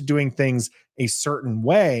is used to doing things a certain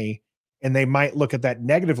way. And they might look at that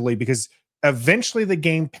negatively because eventually the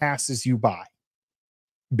game passes you by.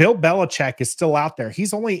 Bill Belichick is still out there.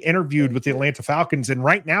 He's only interviewed with the Atlanta Falcons. And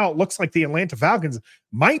right now it looks like the Atlanta Falcons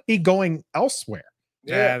might be going elsewhere.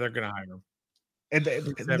 Yeah, they're going to hire him. And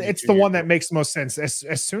it's the one that makes the most sense.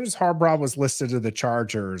 As soon as Harbaugh was listed to the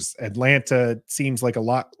Chargers, Atlanta seems like a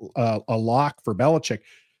lock for Belichick.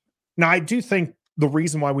 Now, I do think the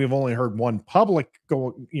reason why we've only heard one publicly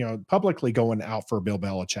going out for Bill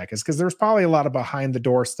Belichick is because there's probably a lot of behind the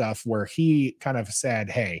door stuff where he kind of said,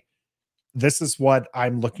 "Hey, this is what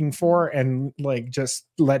I'm looking for," and like just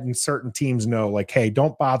letting certain teams know, like, "Hey,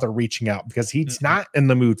 don't bother reaching out," because he's not in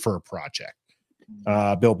the mood for a project.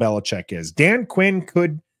 Bill Belichick is. Dan Quinn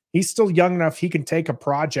he's still young enough, he can take a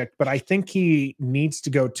project, but I think he needs to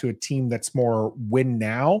go to a team that's more win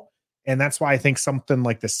now. And that's why I think something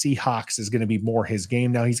like the Seahawks is going to be more his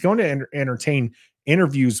game. Now he's going to entertain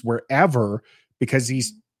interviews wherever because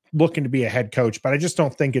he's looking to be a head coach, but I just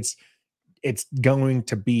don't think it's going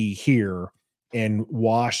to be here in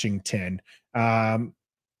Washington.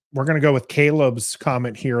 We're going to go with Caleb's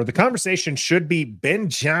comment here. The conversation should be Ben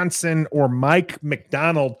Johnson or Mike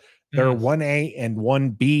Macdonald. They're 1A and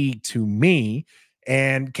 1B to me.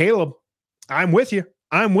 And Caleb, I'm with you.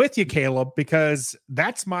 Caleb, because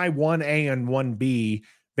that's my 1A and 1B.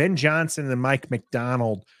 Ben Johnson and Mike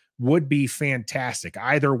Macdonald would be fantastic.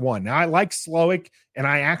 Either one. Now, I like Slowik, and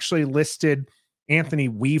I actually listed Anthony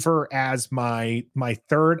Weaver as my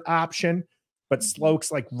third option, but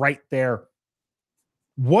Slowik's like right there.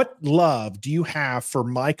 What love do you have for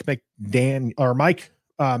Mike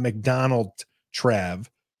Macdonald,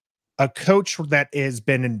 Trev, a coach that has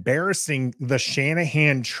been embarrassing the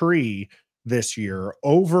Shanahan tree this year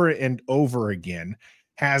over and over again,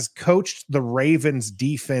 has coached the Ravens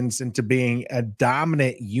defense into being a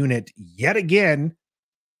dominant unit yet again?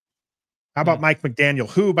 How about Mike McDaniel,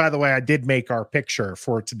 who, by the way, I did make our picture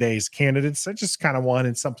for today's candidates. I just kind of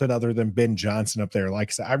wanted something other than Ben Johnson up there.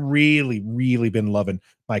 Like I said, I've really, really been loving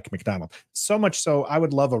Mike Macdonald. So much so, I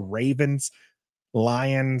would love a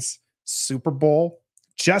Ravens-Lions Super Bowl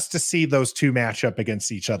just to see those two match up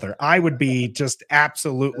against each other. I would be just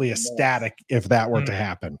absolutely ecstatic if that were to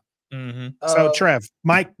happen. So, Trev,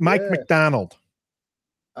 Mike Macdonald.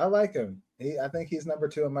 I like him. I think he's number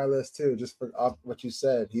 2 on my list too, just for off what you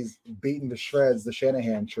said. He's beaten to shreds the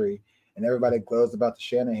Shanahan tree, and everybody glows about the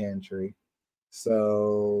Shanahan tree.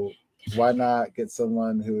 So why not get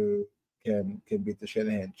someone who can beat the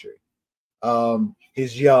Shanahan tree?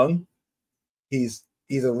 He's young. He's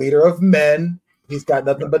a leader of men. He's got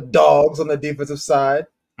nothing but dogs on the defensive side.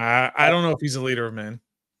 I don't know if he's a leader of men.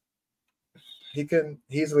 He's a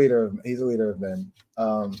leader of men.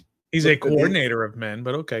 He's a coordinator of men,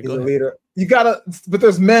 but okay, he's go a ahead. Leader. But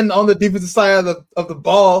there's men on the defensive side of the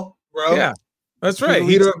ball, bro. Yeah, that's right. He's a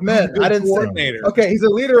leader of men. I didn't say. Okay, he's a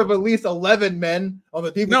leader of at least 11 men on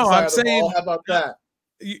the defensive side of the ball. How about that?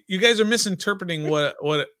 You guys are misinterpreting what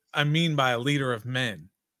I mean by a leader of men.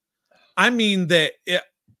 I mean that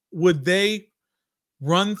would they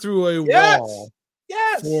run through a wall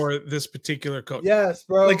for this particular coach? Yes,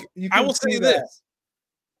 bro. Like, I will say this.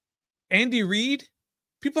 Andy Reid,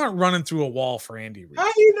 people aren't running through a wall for Andy Reid.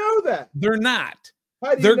 How do you know that? They're not.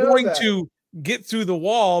 How do you They're know going that? to get through the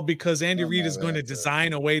wall because Andy Reid is going to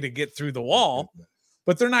design a way to get through the wall,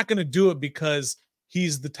 but they're not going to do it because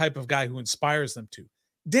he's the type of guy who inspires them to.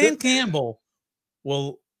 Dan Campbell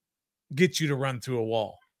will get you to run through a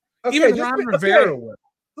wall. Even Ron Rivera will.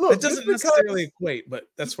 Look, it doesn't necessarily equate, but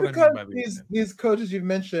that's what I mean by these coaches you've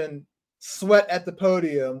mentioned sweat at the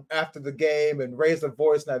podium after the game and raise their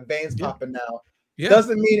voice and have veins popping out.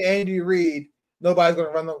 Doesn't mean Andy Reid, nobody's going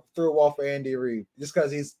to run through a wall for Andy Reid just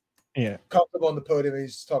because he's comfortable on the podium and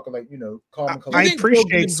he's just talking like, calm and collected. I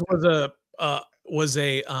appreciate was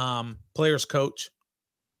a player's coach.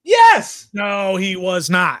 Yes. No, he was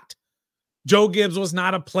not. Joe Gibbs was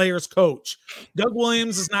not a player's coach. Doug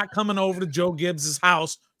Williams is not coming over to Joe Gibbs's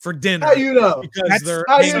house for dinner. How you know? Because they're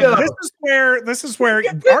This is where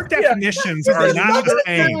our definitions are not the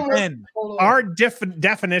same. Our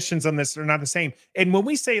definitions on this are not the same. And when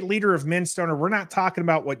we say leader of men, Stoner, we're not talking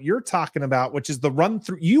about what you're talking about, which is the run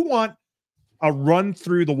through. You want a run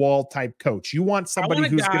through the wall type coach. You want somebody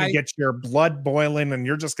who's going to get your blood boiling and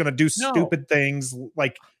you're just going to do stupid things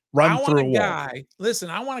like run through a wall. Listen,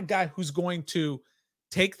 I want a guy who's going to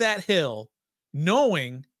take that hill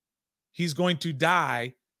knowing he's going to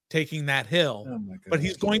die taking that hill, but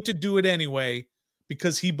he's going to do it anyway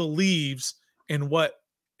because he believes in what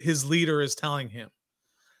his leader is telling him.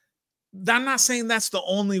 I'm not saying that's the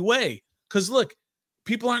only way, because look,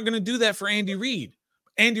 people aren't going to do that for Andy Reid.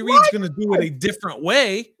 Andy Reid's going to do it a different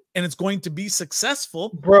way, and it's going to be successful.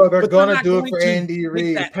 Bro, they're going to do it for Andy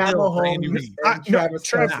Reid.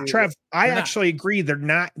 Trev, I actually agree. They're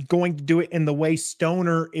not going to do it in the way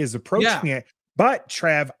Stoner is approaching it. But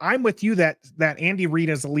Trev, I'm with you that Andy Reid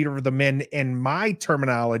is a leader of the men in my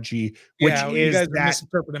terminology, which is you guys are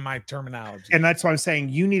misinterpreting my terminology. And that's why I'm saying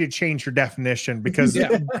you need to change your definition because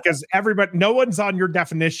everybody, no one's on your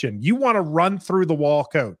definition. You want to run through the wall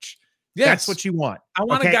coach. Yes. That's what you want. I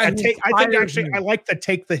want a guy I like the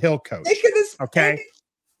take the hill coach. Okay.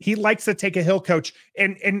 He likes to take a hill coach.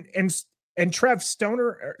 And Trev,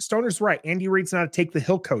 Stoner's right. Andy Reid's not a take the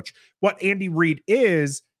hill coach. What Andy Reid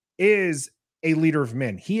is a leader of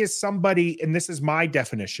men. He is somebody, and this is my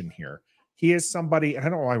definition here. He is somebody, I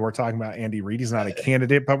don't know why we're talking about Andy Reid. He's not a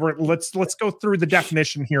candidate, but let's go through the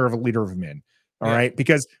definition here of a leader of men. All right.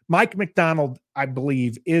 Because Mike Macdonald, I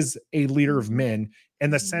believe, is a leader of men in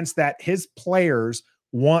the sense that his players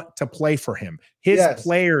want to play for him. His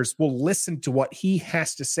players will listen to what he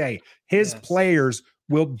has to say. His players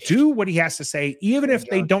will do what he has to say, even if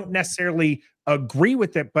they don't necessarily agree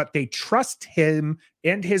with it, but they trust him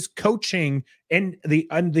and his coaching and the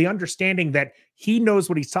understanding that he knows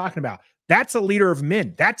what he's talking about. That's a leader of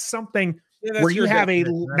men. That's something where you have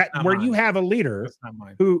a leader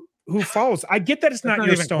who follows. I get that it's not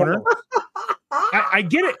your Stoner. I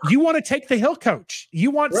get it. You want to take the hill coach. You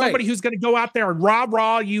want somebody who's going to go out there and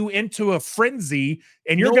rah you into a frenzy,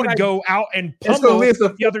 and you're going to go out and pummel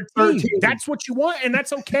the other team. That's what you want, and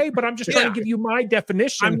that's okay. But I'm just trying to give you my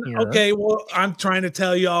definition here. Okay, well, I'm trying to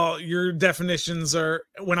tell y'all your definitions are,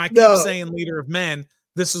 when I keep saying leader of men,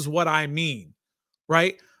 this is what I mean,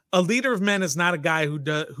 right? A leader of men is not a guy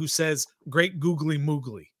who says great googly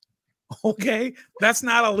moogly. Okay, that's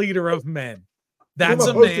not a leader of men. That's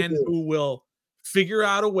a man who will figure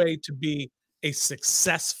out a way to be a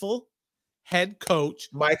successful head coach.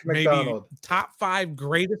 Mike Macdonald, maybe top 5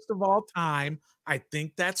 greatest of all time. I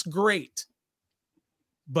think that's great,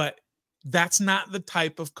 but that's not the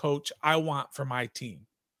type of coach I want for my team.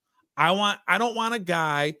 I don't want a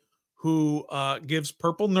guy who gives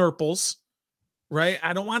purple nurples, right?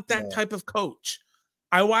 I don't want that type of coach.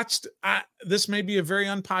 I watched, this may be a very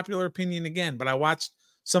unpopular opinion again, but I watched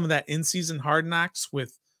some of that in-season Hard Knocks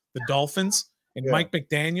with the Dolphins and Mike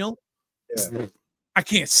McDaniel. Yeah. I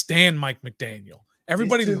can't stand Mike McDaniel.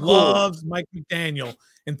 Everybody loves Mike McDaniel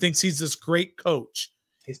and thinks he's this great coach.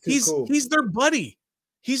 He's their buddy.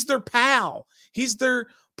 He's their pal. He's their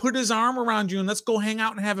put his arm around you and let's go hang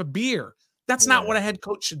out and have a beer. That's not what a head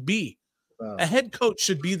coach should be. Wow. A head coach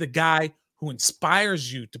should be the guy who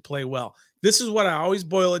inspires you to play well. This is what I always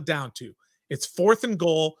boil it down to. It's 4th and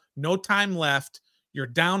goal, no time left. You're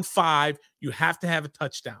down 5. You have to have a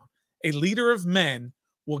touchdown. A leader of men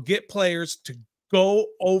will get players to go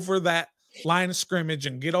over that line of scrimmage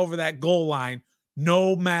and get over that goal line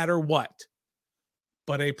no matter what.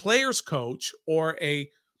 But a player's coach or a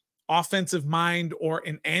offensive mind or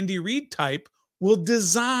an Andy Reid type will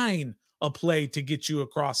design a play to get you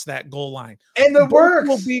across that goal line. And the works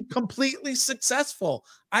will be completely successful.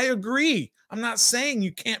 I agree. I'm not saying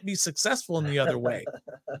you can't be successful in the other way.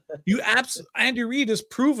 Andy Reid has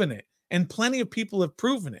proven it, and plenty of people have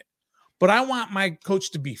proven it. But I want my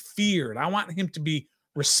coach to be feared. I want him to be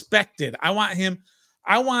respected. I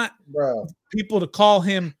want people to call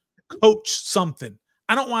him Coach something.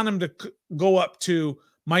 I don't want him to go up to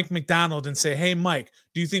Mike Macdonald and say, "Hey, Mike,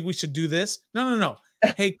 do you think we should do this?" No.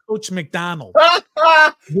 Hey, Coach Macdonald.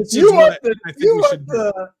 This is what I think we should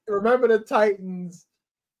do. Remember the Titans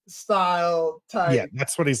style type. Yeah,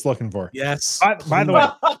 that's what he's looking for. Yes. By the way,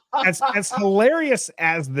 as hilarious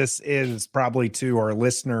as this is probably to our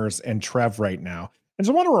listeners and Trev right now, I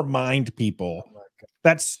just want to remind people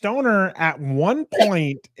that Stoner at one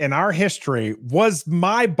point in our history was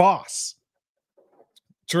my boss.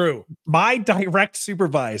 True. My direct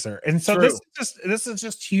supervisor. And so this is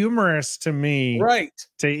just humorous to me. Right.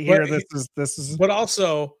 To hear this is but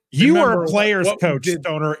also you are a player's coach,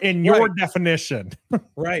 Stoner, in your definition.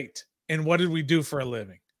 Right. And what did we do for a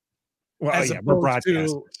living? Well, we're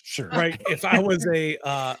broadcasters. Sure. Right. If I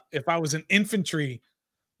was an infantry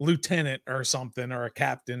lieutenant or something, or a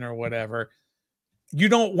captain or whatever, you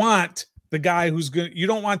don't want the guy you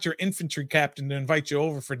don't want your infantry captain to invite you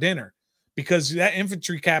over for dinner, because that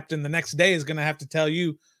infantry captain the next day is going to have to tell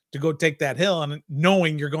you to go take that hill, and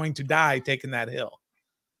knowing you're going to die taking that hill.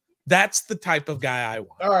 That's the type of guy I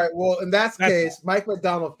want. All right. Well, in that case, Mike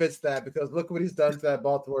Macdonald fits that, because look what he's done to that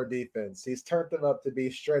Baltimore defense. He's turned them up to be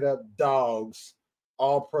straight up dogs,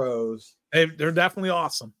 all pros. They're definitely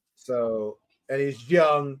awesome. So, and he's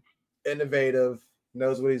young, innovative,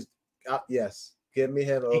 knows what he's got. Yes. Give me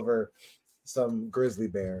him over some grizzly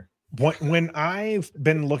bear. When I've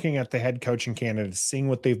been looking at the head coaching candidates, seeing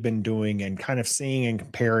what they've been doing and kind of seeing and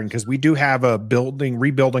comparing, because we do have a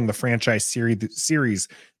rebuilding the franchise series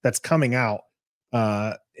that's coming out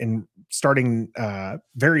and starting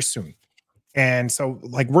very soon. And so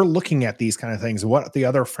like we're looking at these kind of things, what the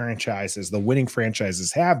other franchises, the winning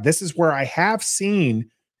franchises have. This is where I have seen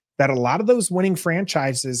that a lot of those winning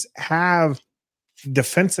franchises have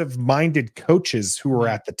defensive minded coaches who are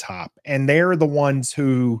at the top, and they're the ones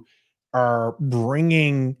who are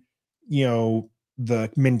bringing,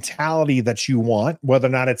 the mentality that you want, whether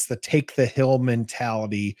or not it's the take the hill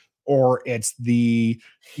mentality or it's the,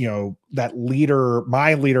 that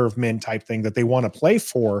my leader of men type thing that they want to play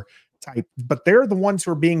for type, but they're the ones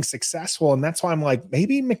who are being successful. And that's why I'm like,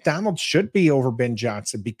 maybe Macdonald should be over Ben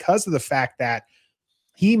Johnson, because of the fact that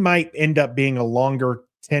he might end up being a longer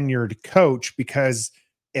tenured coach, because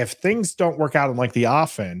if things don't work out in like the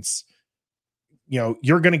offense,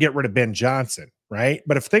 you're going to get rid of Ben Johnson, right?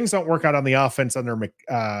 But if things don't work out on the offense under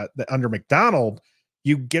Macdonald,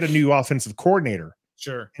 you get a new offensive coordinator.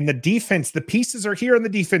 Sure. And the defense, the pieces are here in the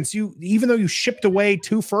defense. Even though you shipped away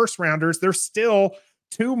 2 first rounders, there's still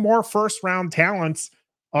 2 more first round talents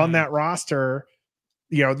on that roster.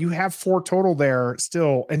 You have 4 total there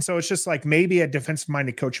still. And so it's just like, maybe a defensive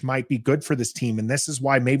minded coach might be good for this team. And this is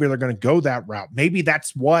why maybe they're going to go that route. Maybe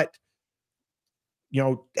that's what,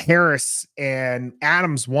 Harris and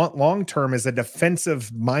Adams want long-term, is a defensive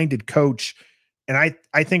minded coach. And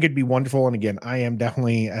I think it'd be wonderful. And again, I am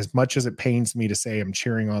definitely, as much as it pains me to say, I'm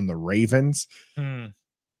cheering on the Ravens.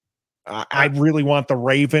 I really want the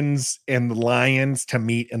Ravens and the Lions to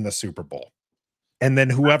meet in the Super Bowl. And then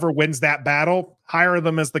whoever wins that battle, hire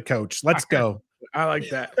them as the coach. Let's go. I like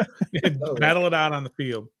that. Battle it out on the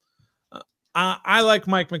field. I like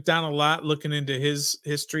Mike Macdonald a lot, looking into his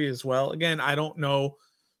history as well. Again, I don't know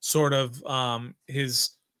sort of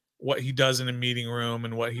what he does in a meeting room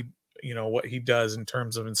and what he does in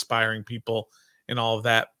terms of inspiring people and all of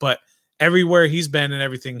that. But everywhere he's been and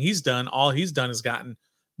everything he's done, all he's done has gotten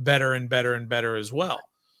better and better and better as well.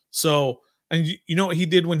 So, and you know what he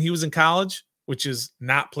did when he was in college, which is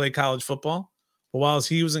not play college football. But while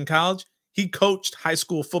he was in college, he coached high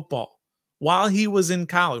school football. While he was in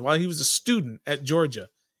college, while he was a student at Georgia,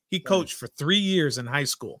 he coached for 3 years in high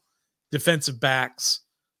school, defensive backs,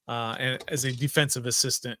 and as a defensive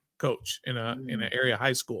assistant coach in an area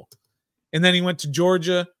high school. And then he went to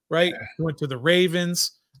Georgia, right? He went to the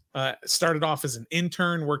Ravens, started off as an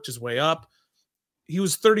intern, worked his way up. He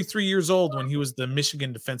was 33 years old when he was the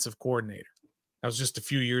Michigan defensive coordinator. That was just a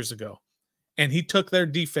few years ago. And he took their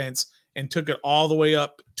defense and took it all the way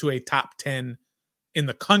up to a top 10 in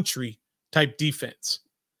the country type defense.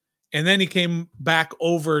 And then he came back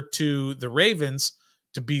over to the Ravens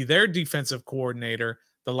to be their defensive coordinator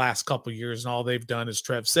the last couple of years. And all they've done, as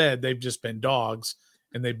Trev said, they've just been dogs,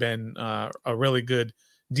 and they've been a really good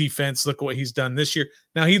defense. Look at what he's done this year.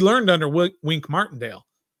 Now, he learned under Wink Martindale.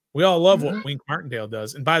 We all love what Wink Martindale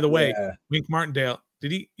does. And by the way, Yeah. Wink Martindale,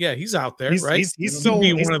 did he? Yeah, he's out there, right? He's still be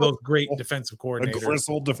he's one of still those great defensive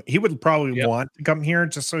coordinators. He would probably want to come here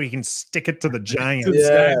just so he can stick it to the Giants.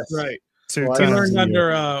 That's right. He learned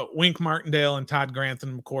under Wink Martindale and Todd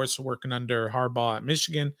Grantham, of course, working under Harbaugh at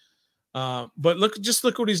Michigan. But look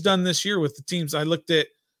what he's done this year with the teams. I looked at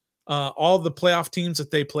all the playoff teams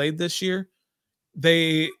that they played this year.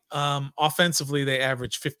 They offensively, they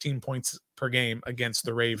averaged 15 points per game against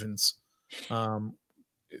the Ravens. We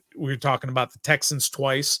were talking about the Texans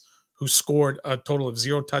twice, who scored a total of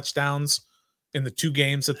 0 touchdowns in the 2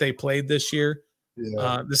 games that they played this year.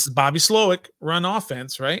 Yeah. This is Bobby Slowik run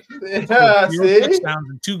offense, right? Yeah, 0 touchdowns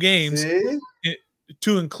in 2 games.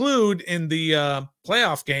 To include in the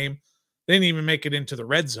playoff game, they didn't even make it into the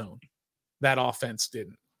red zone. That offense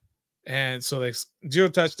didn't. And so they 0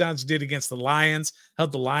 touchdowns did against the Lions,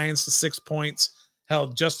 held the Lions to 6 points,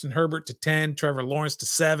 held Justin Herbert to 10, Trevor Lawrence to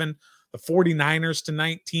 7, the 49ers to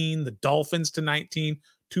 19, the Dolphins to 19,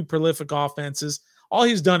 2 prolific offenses. All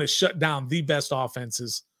he's done is shut down the best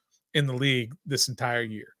offenses in the league this entire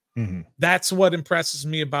year. Mm-hmm. That's what impresses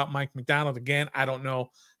me about Mike Macdonald. Again, I don't know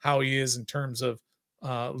how he is in terms of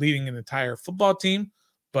leading an entire football team,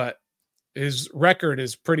 but his record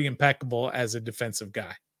is pretty impeccable as a defensive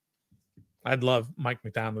guy. I'd love Mike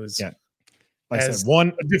Macdonald as, as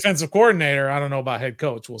a defensive coordinator. I don't know about head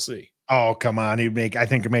coach. We'll see. Oh, come on. He'd make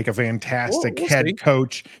a fantastic head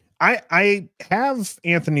coach. I have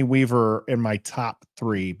Anthony Weaver in my top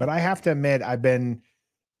 3, but I have to admit I've been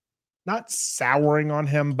not souring on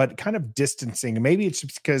him, but kind of distancing. Maybe it's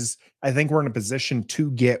just because I think we're in a position to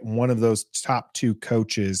get one of those top 2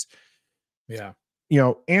 coaches. Yeah.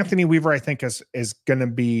 Anthony Weaver, I think is going to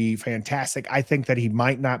be fantastic. I think that he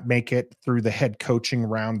might not make it through the head coaching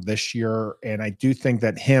round this year. And I do think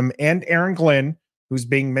that him and Aaron Glenn, who's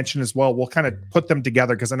being mentioned as well, we'll kind of put them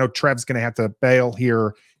together because I know Trev's going to have to bail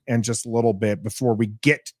here in just a little bit before we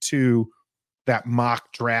get to that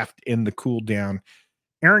mock draft in the cool down.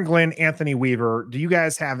 Aaron Glenn, Anthony Weaver, do you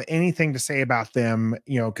guys have anything to say about them?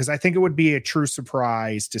 Because I think it would be a true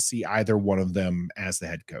surprise to see either one of them as the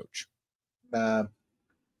head coach.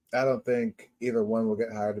 I don't think either one will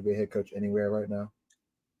get hired to be a head coach anywhere right now,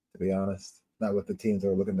 to be honest. Not with the teams that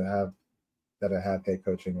are looking to have head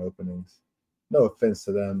coaching openings. No offense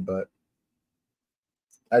to them, but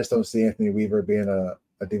I just don't see Anthony Weaver being a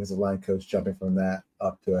defensive line coach, jumping from that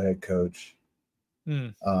up to a head coach.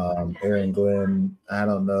 Aaron Glenn, I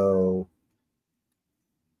don't know.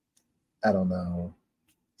 So,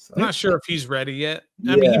 I'm not sure if he's ready yet.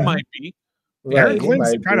 I mean, he might be. Right, Aaron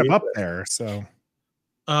Glenn's kind of up there, so.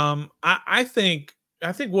 I think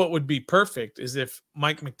what would be perfect is if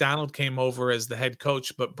Mike Macdonald came over as the head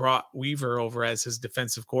coach, but brought Weaver over as his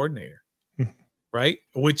defensive coordinator, right?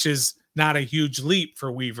 Which is not a huge leap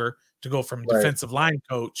for Weaver to go from defensive line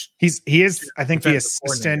coach. He is, I think, the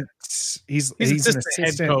assistant. He's an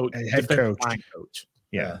assistant head coach. Line coach.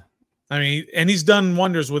 Yeah. I mean, and he's done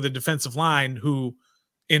wonders with a defensive line who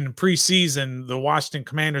in preseason, the Washington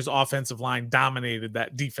Commanders offensive line dominated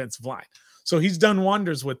that defensive line. So he's done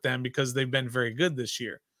wonders with them because they've been very good this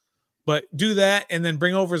year. But do that and then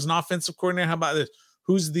bring over as an offensive coordinator. How about this?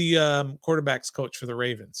 Who's the quarterback's coach for the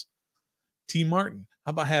Ravens? T. Martin. How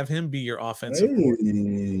about have him be your offensive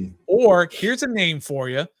coordinator? Or here's a name for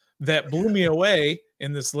you that blew me away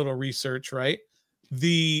in this little research, right?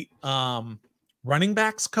 The running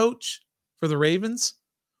backs coach for the Ravens,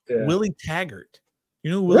 Willie Taggart. You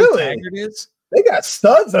know who Willie Taggart is? They got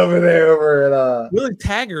studs over there. Willie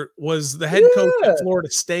Taggart was the head coach at Florida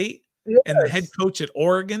State and the head coach at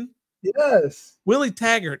Oregon. Yes. Willie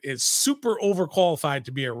Taggart is super overqualified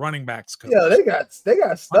to be a running backs coach. Yeah, they got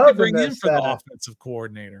studs. Bring him for the offensive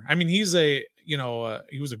coordinator. I mean, he's he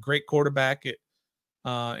was a great quarterback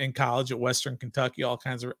at in college at Western Kentucky. All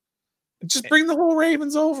kinds of. Just bring the whole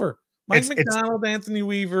Ravens over. Mike Macdonald, Anthony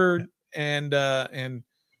Weaver, and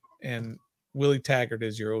Willie Taggart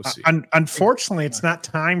is your OC. Unfortunately, it's not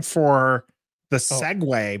time for the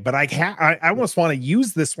segue, but I almost want to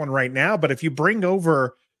use this one right now. But if you bring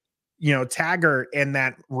over, Taggart and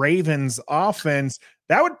that Ravens offense,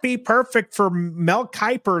 that would be perfect for Mel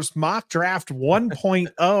Kiper's mock draft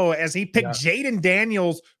 1.0 as he picked Jaden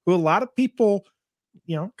Daniels, who a lot of people,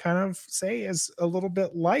 kind of say is a little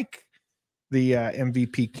bit like the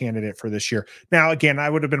MVP candidate for this year. Now, again, I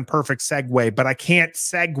would have been a perfect segue, but I can't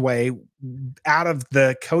segue out of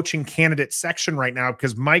the coaching candidate section right now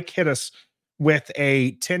because Mike hit us with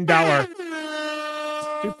a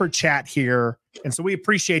 $10 super chat here. And so we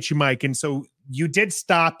appreciate you, Mike. And so you did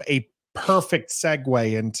stop a perfect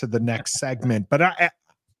segue into the next segment, but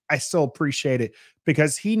I still appreciate it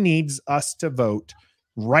because he needs us to vote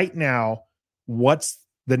right now, what's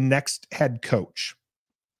the next head coach?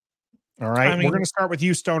 All right. We're going to start with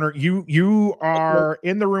you, Stoner. You are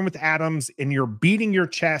in the room with Adams and you're beating your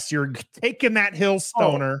chest. You're taking that hill,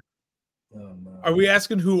 Stoner. Oh, no. Are we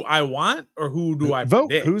asking who I want or who do I vote?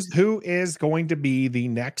 predict? Who is going to be the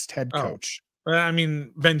next head coach? I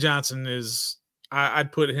mean, Ben Johnson is,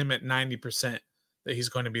 I'd put him at 90% that he's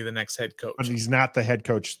going to be the next head coach. But he's not the head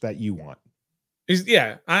coach that you want.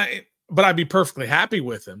 But I'd be perfectly happy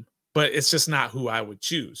with him. But it's just not who I would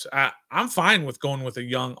choose. I'm fine with going with a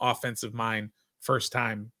young offensive mind first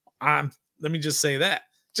time. Let me just say that.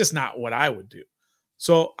 Just not what I would do.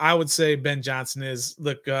 So I would say Ben Johnson is,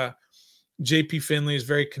 look, JP Finley is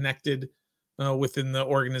very connected within the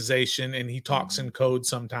organization, and he talks in code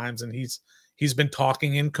sometimes, and he's been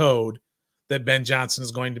talking in code that Ben Johnson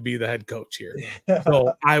is going to be the head coach here.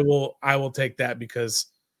 So I will take that, because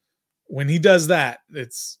when he does that,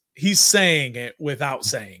 he's saying it without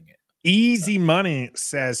saying it. Easy money,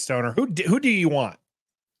 says Stoner. Who do you want?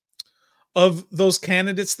 Of those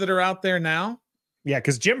candidates that are out there now? Yeah,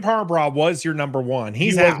 because Jim Harbaugh was your number one.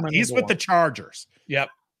 He's out. He's with the Chargers. Yep.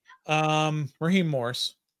 Raheem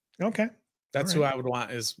Morris. Okay. That's who I would want.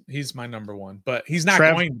 He's my number one, but he's not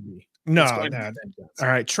going to be. No. All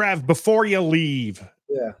right, Trev, before you leave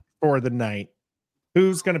for the night,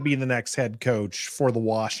 who's going to be the next head coach for the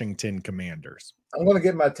Washington Commanders? I'm going to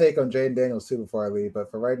get my take on Jaden Daniels too before I leave,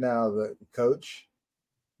 but for right now, the coach,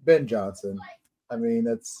 Ben Johnson. I mean,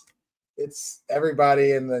 it's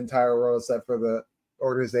everybody in the entire world except for the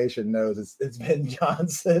organization knows it's Ben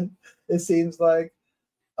Johnson. It seems like.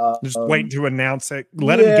 Just waiting to announce it.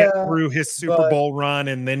 Let him get through his Super Bowl run,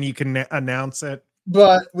 and then you can announce it.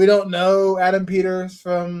 But we don't know Adam Peters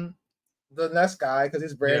from the next guy because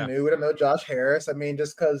he's brand new. We don't know Josh Harris. I mean,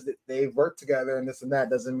 just because they've worked together and this and that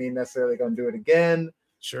doesn't mean necessarily going to do it again.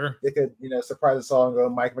 Sure. They could, surprise us all and go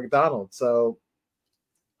Mike Macdonald. So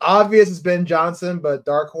obvious it's Ben Johnson, but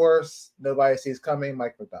dark horse, nobody sees coming,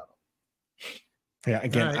 Mike Macdonald. Yeah,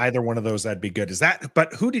 again, either one of those, that'd be good.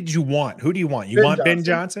 But who did you want? Who do you want? You want Ben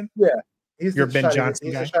Johnson? Yeah. He's Ben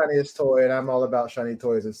Johnson guy? He's the shiniest toy, and I'm all about shiny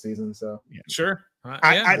toys this season. So sure.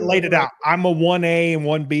 I laid it out. I'm a 1A and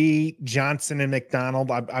 1B, Johnson and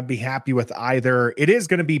McDonald. I'd be happy with either. It is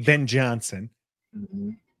going to be Ben Johnson.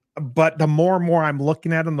 Mm-hmm. But the more and more I'm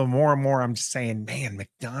looking at him, the more and more I'm just saying, man,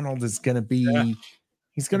 McDonald is going to be,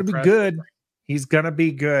 he's going to be good. He's going to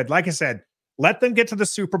be good. Like I said, let them get to the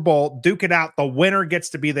Super Bowl, duke it out. The winner gets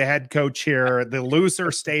to be the head coach here. The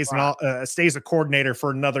loser stays a coordinator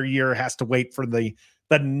for another year, has to wait for the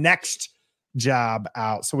next job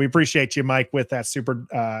out. So we appreciate you, Mike, with that super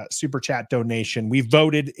chat donation. We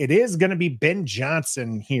voted. It is going to be Ben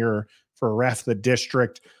Johnson here for ref the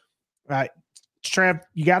district. Trev,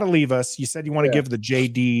 you got to leave us. You said you want to give the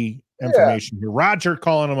JD information here. Roger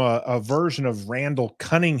calling him a version of Randall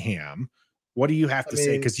Cunningham. What do you have to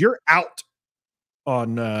say? Because you're out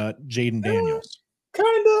on Jaden Daniels.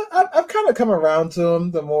 I've kind of come around to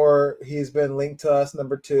him the more he's been linked to us,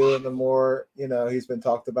 number 2, and the more he's been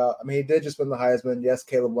talked about. I mean, he did just win the Heisman. Yes,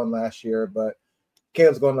 Caleb won last year, but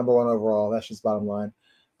Caleb's going number 1 overall. That's just bottom line.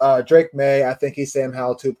 Drake May, I think he's Sam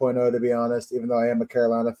Howell 2.0, to be honest, even though I am a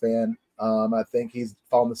Carolina fan. I think he's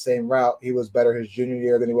following the same route. He was better his junior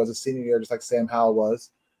year than he was his senior year, just like Sam Howell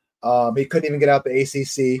was. He couldn't even get out the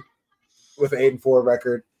ACC with an 8-4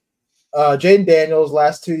 record. Jaden Daniels,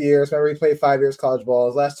 last 2 years, remember he played 5 years college ball.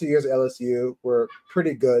 His last 2 years at LSU were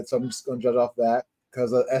pretty good, so I'm just going to judge off that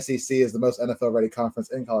because the SEC is the most NFL-ready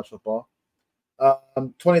conference in college football.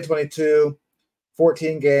 2022,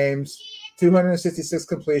 14 games, 266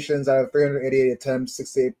 completions out of 388 attempts,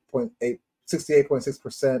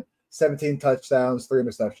 68.6%, 17 touchdowns, 3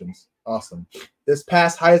 interceptions. Awesome. This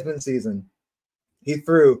past Heisman season, he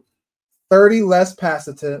threw 30 less pass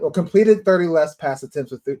attempts, or completed 30 less pass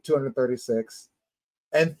attempts with 236,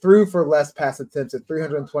 and threw for less pass attempts at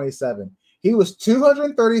 327. He was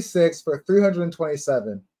 236 for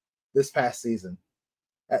 327 this past season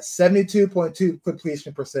at 72.2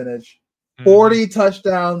 completion percentage, 40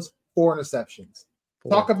 touchdowns, 4 interceptions.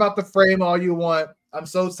 Talk about the frame all you want. I'm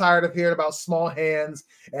so tired of hearing about small hands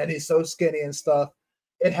and he's so skinny and stuff.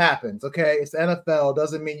 It happens, okay? It's the NFL.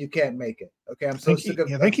 Doesn't mean you can't make it, okay? I'm so sick of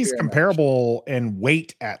I think he's comparable in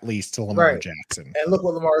weight, at least, to Lamar Jackson. And look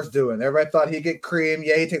what Lamar's doing. Everybody thought he'd get cream.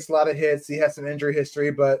 Yeah, he takes a lot of hits. He has some injury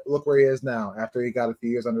history, but look where he is now after he got a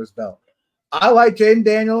few years under his belt. I like Jaden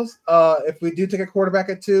Daniels. If we do take a quarterback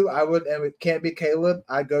at 2, I would, and it can't be Caleb,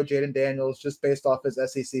 I'd go Jaden Daniels just based off his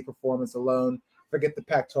SEC performance alone. Forget the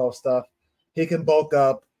Pac-12 stuff. He can bulk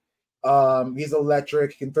up. He's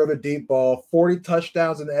electric. He can throw the deep ball. 40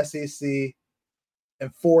 touchdowns in the SEC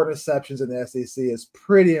and 4 interceptions in the SEC is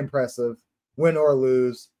pretty impressive, win or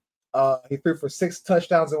lose. He threw for 6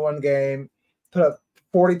 touchdowns in one game, put up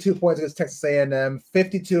 42 points against Texas A&M,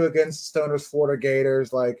 52 against Stoner's Florida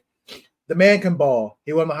Gators. Like, the man can ball.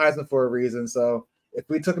 He won the Heisman for a reason. So if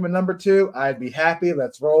we took him at number 2, I'd be happy.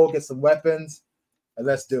 Let's roll, get some weapons, and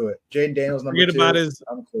let's do it. Jaden Daniels number 2.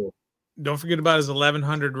 I'm cool. Don't forget about his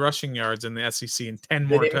 1,100 rushing yards in the SEC and 10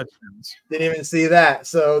 more touchdowns. Didn't even see that.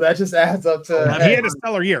 So that just adds up to. He had a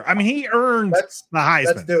stellar year. I mean, he earned the Heisman.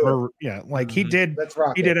 Let's do it. He did.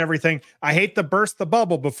 He did everything. I hate to burst the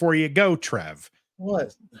bubble before you go, Trev.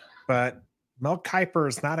 What? But Mel Kiper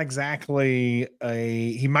is not exactly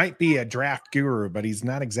he might be a draft guru, but he's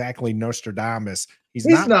not exactly Nostradamus. He's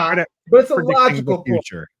not. But it's a logical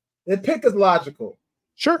future. The pick is logical.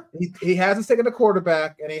 Sure. He hasn't taken a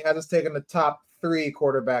quarterback, and he hasn't taken the top 3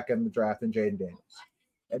 quarterback in the draft in Jaden Daniels.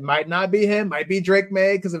 It might not be him, might be Drake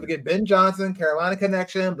May, because if we get Ben Johnson, Carolina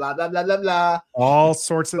connection, blah, blah, blah, blah, blah. All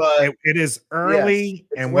sorts of it is early,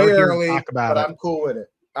 yes, and we're early, here to talk about but I'm cool with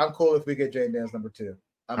it. I'm cool if we get Jaden Daniels number 2.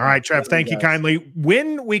 All right, Trev, thank you kindly.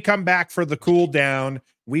 When we come back for the cool down,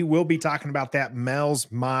 we will be talking about that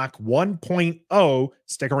Mel's Mock 1.0.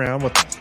 Stick around with us.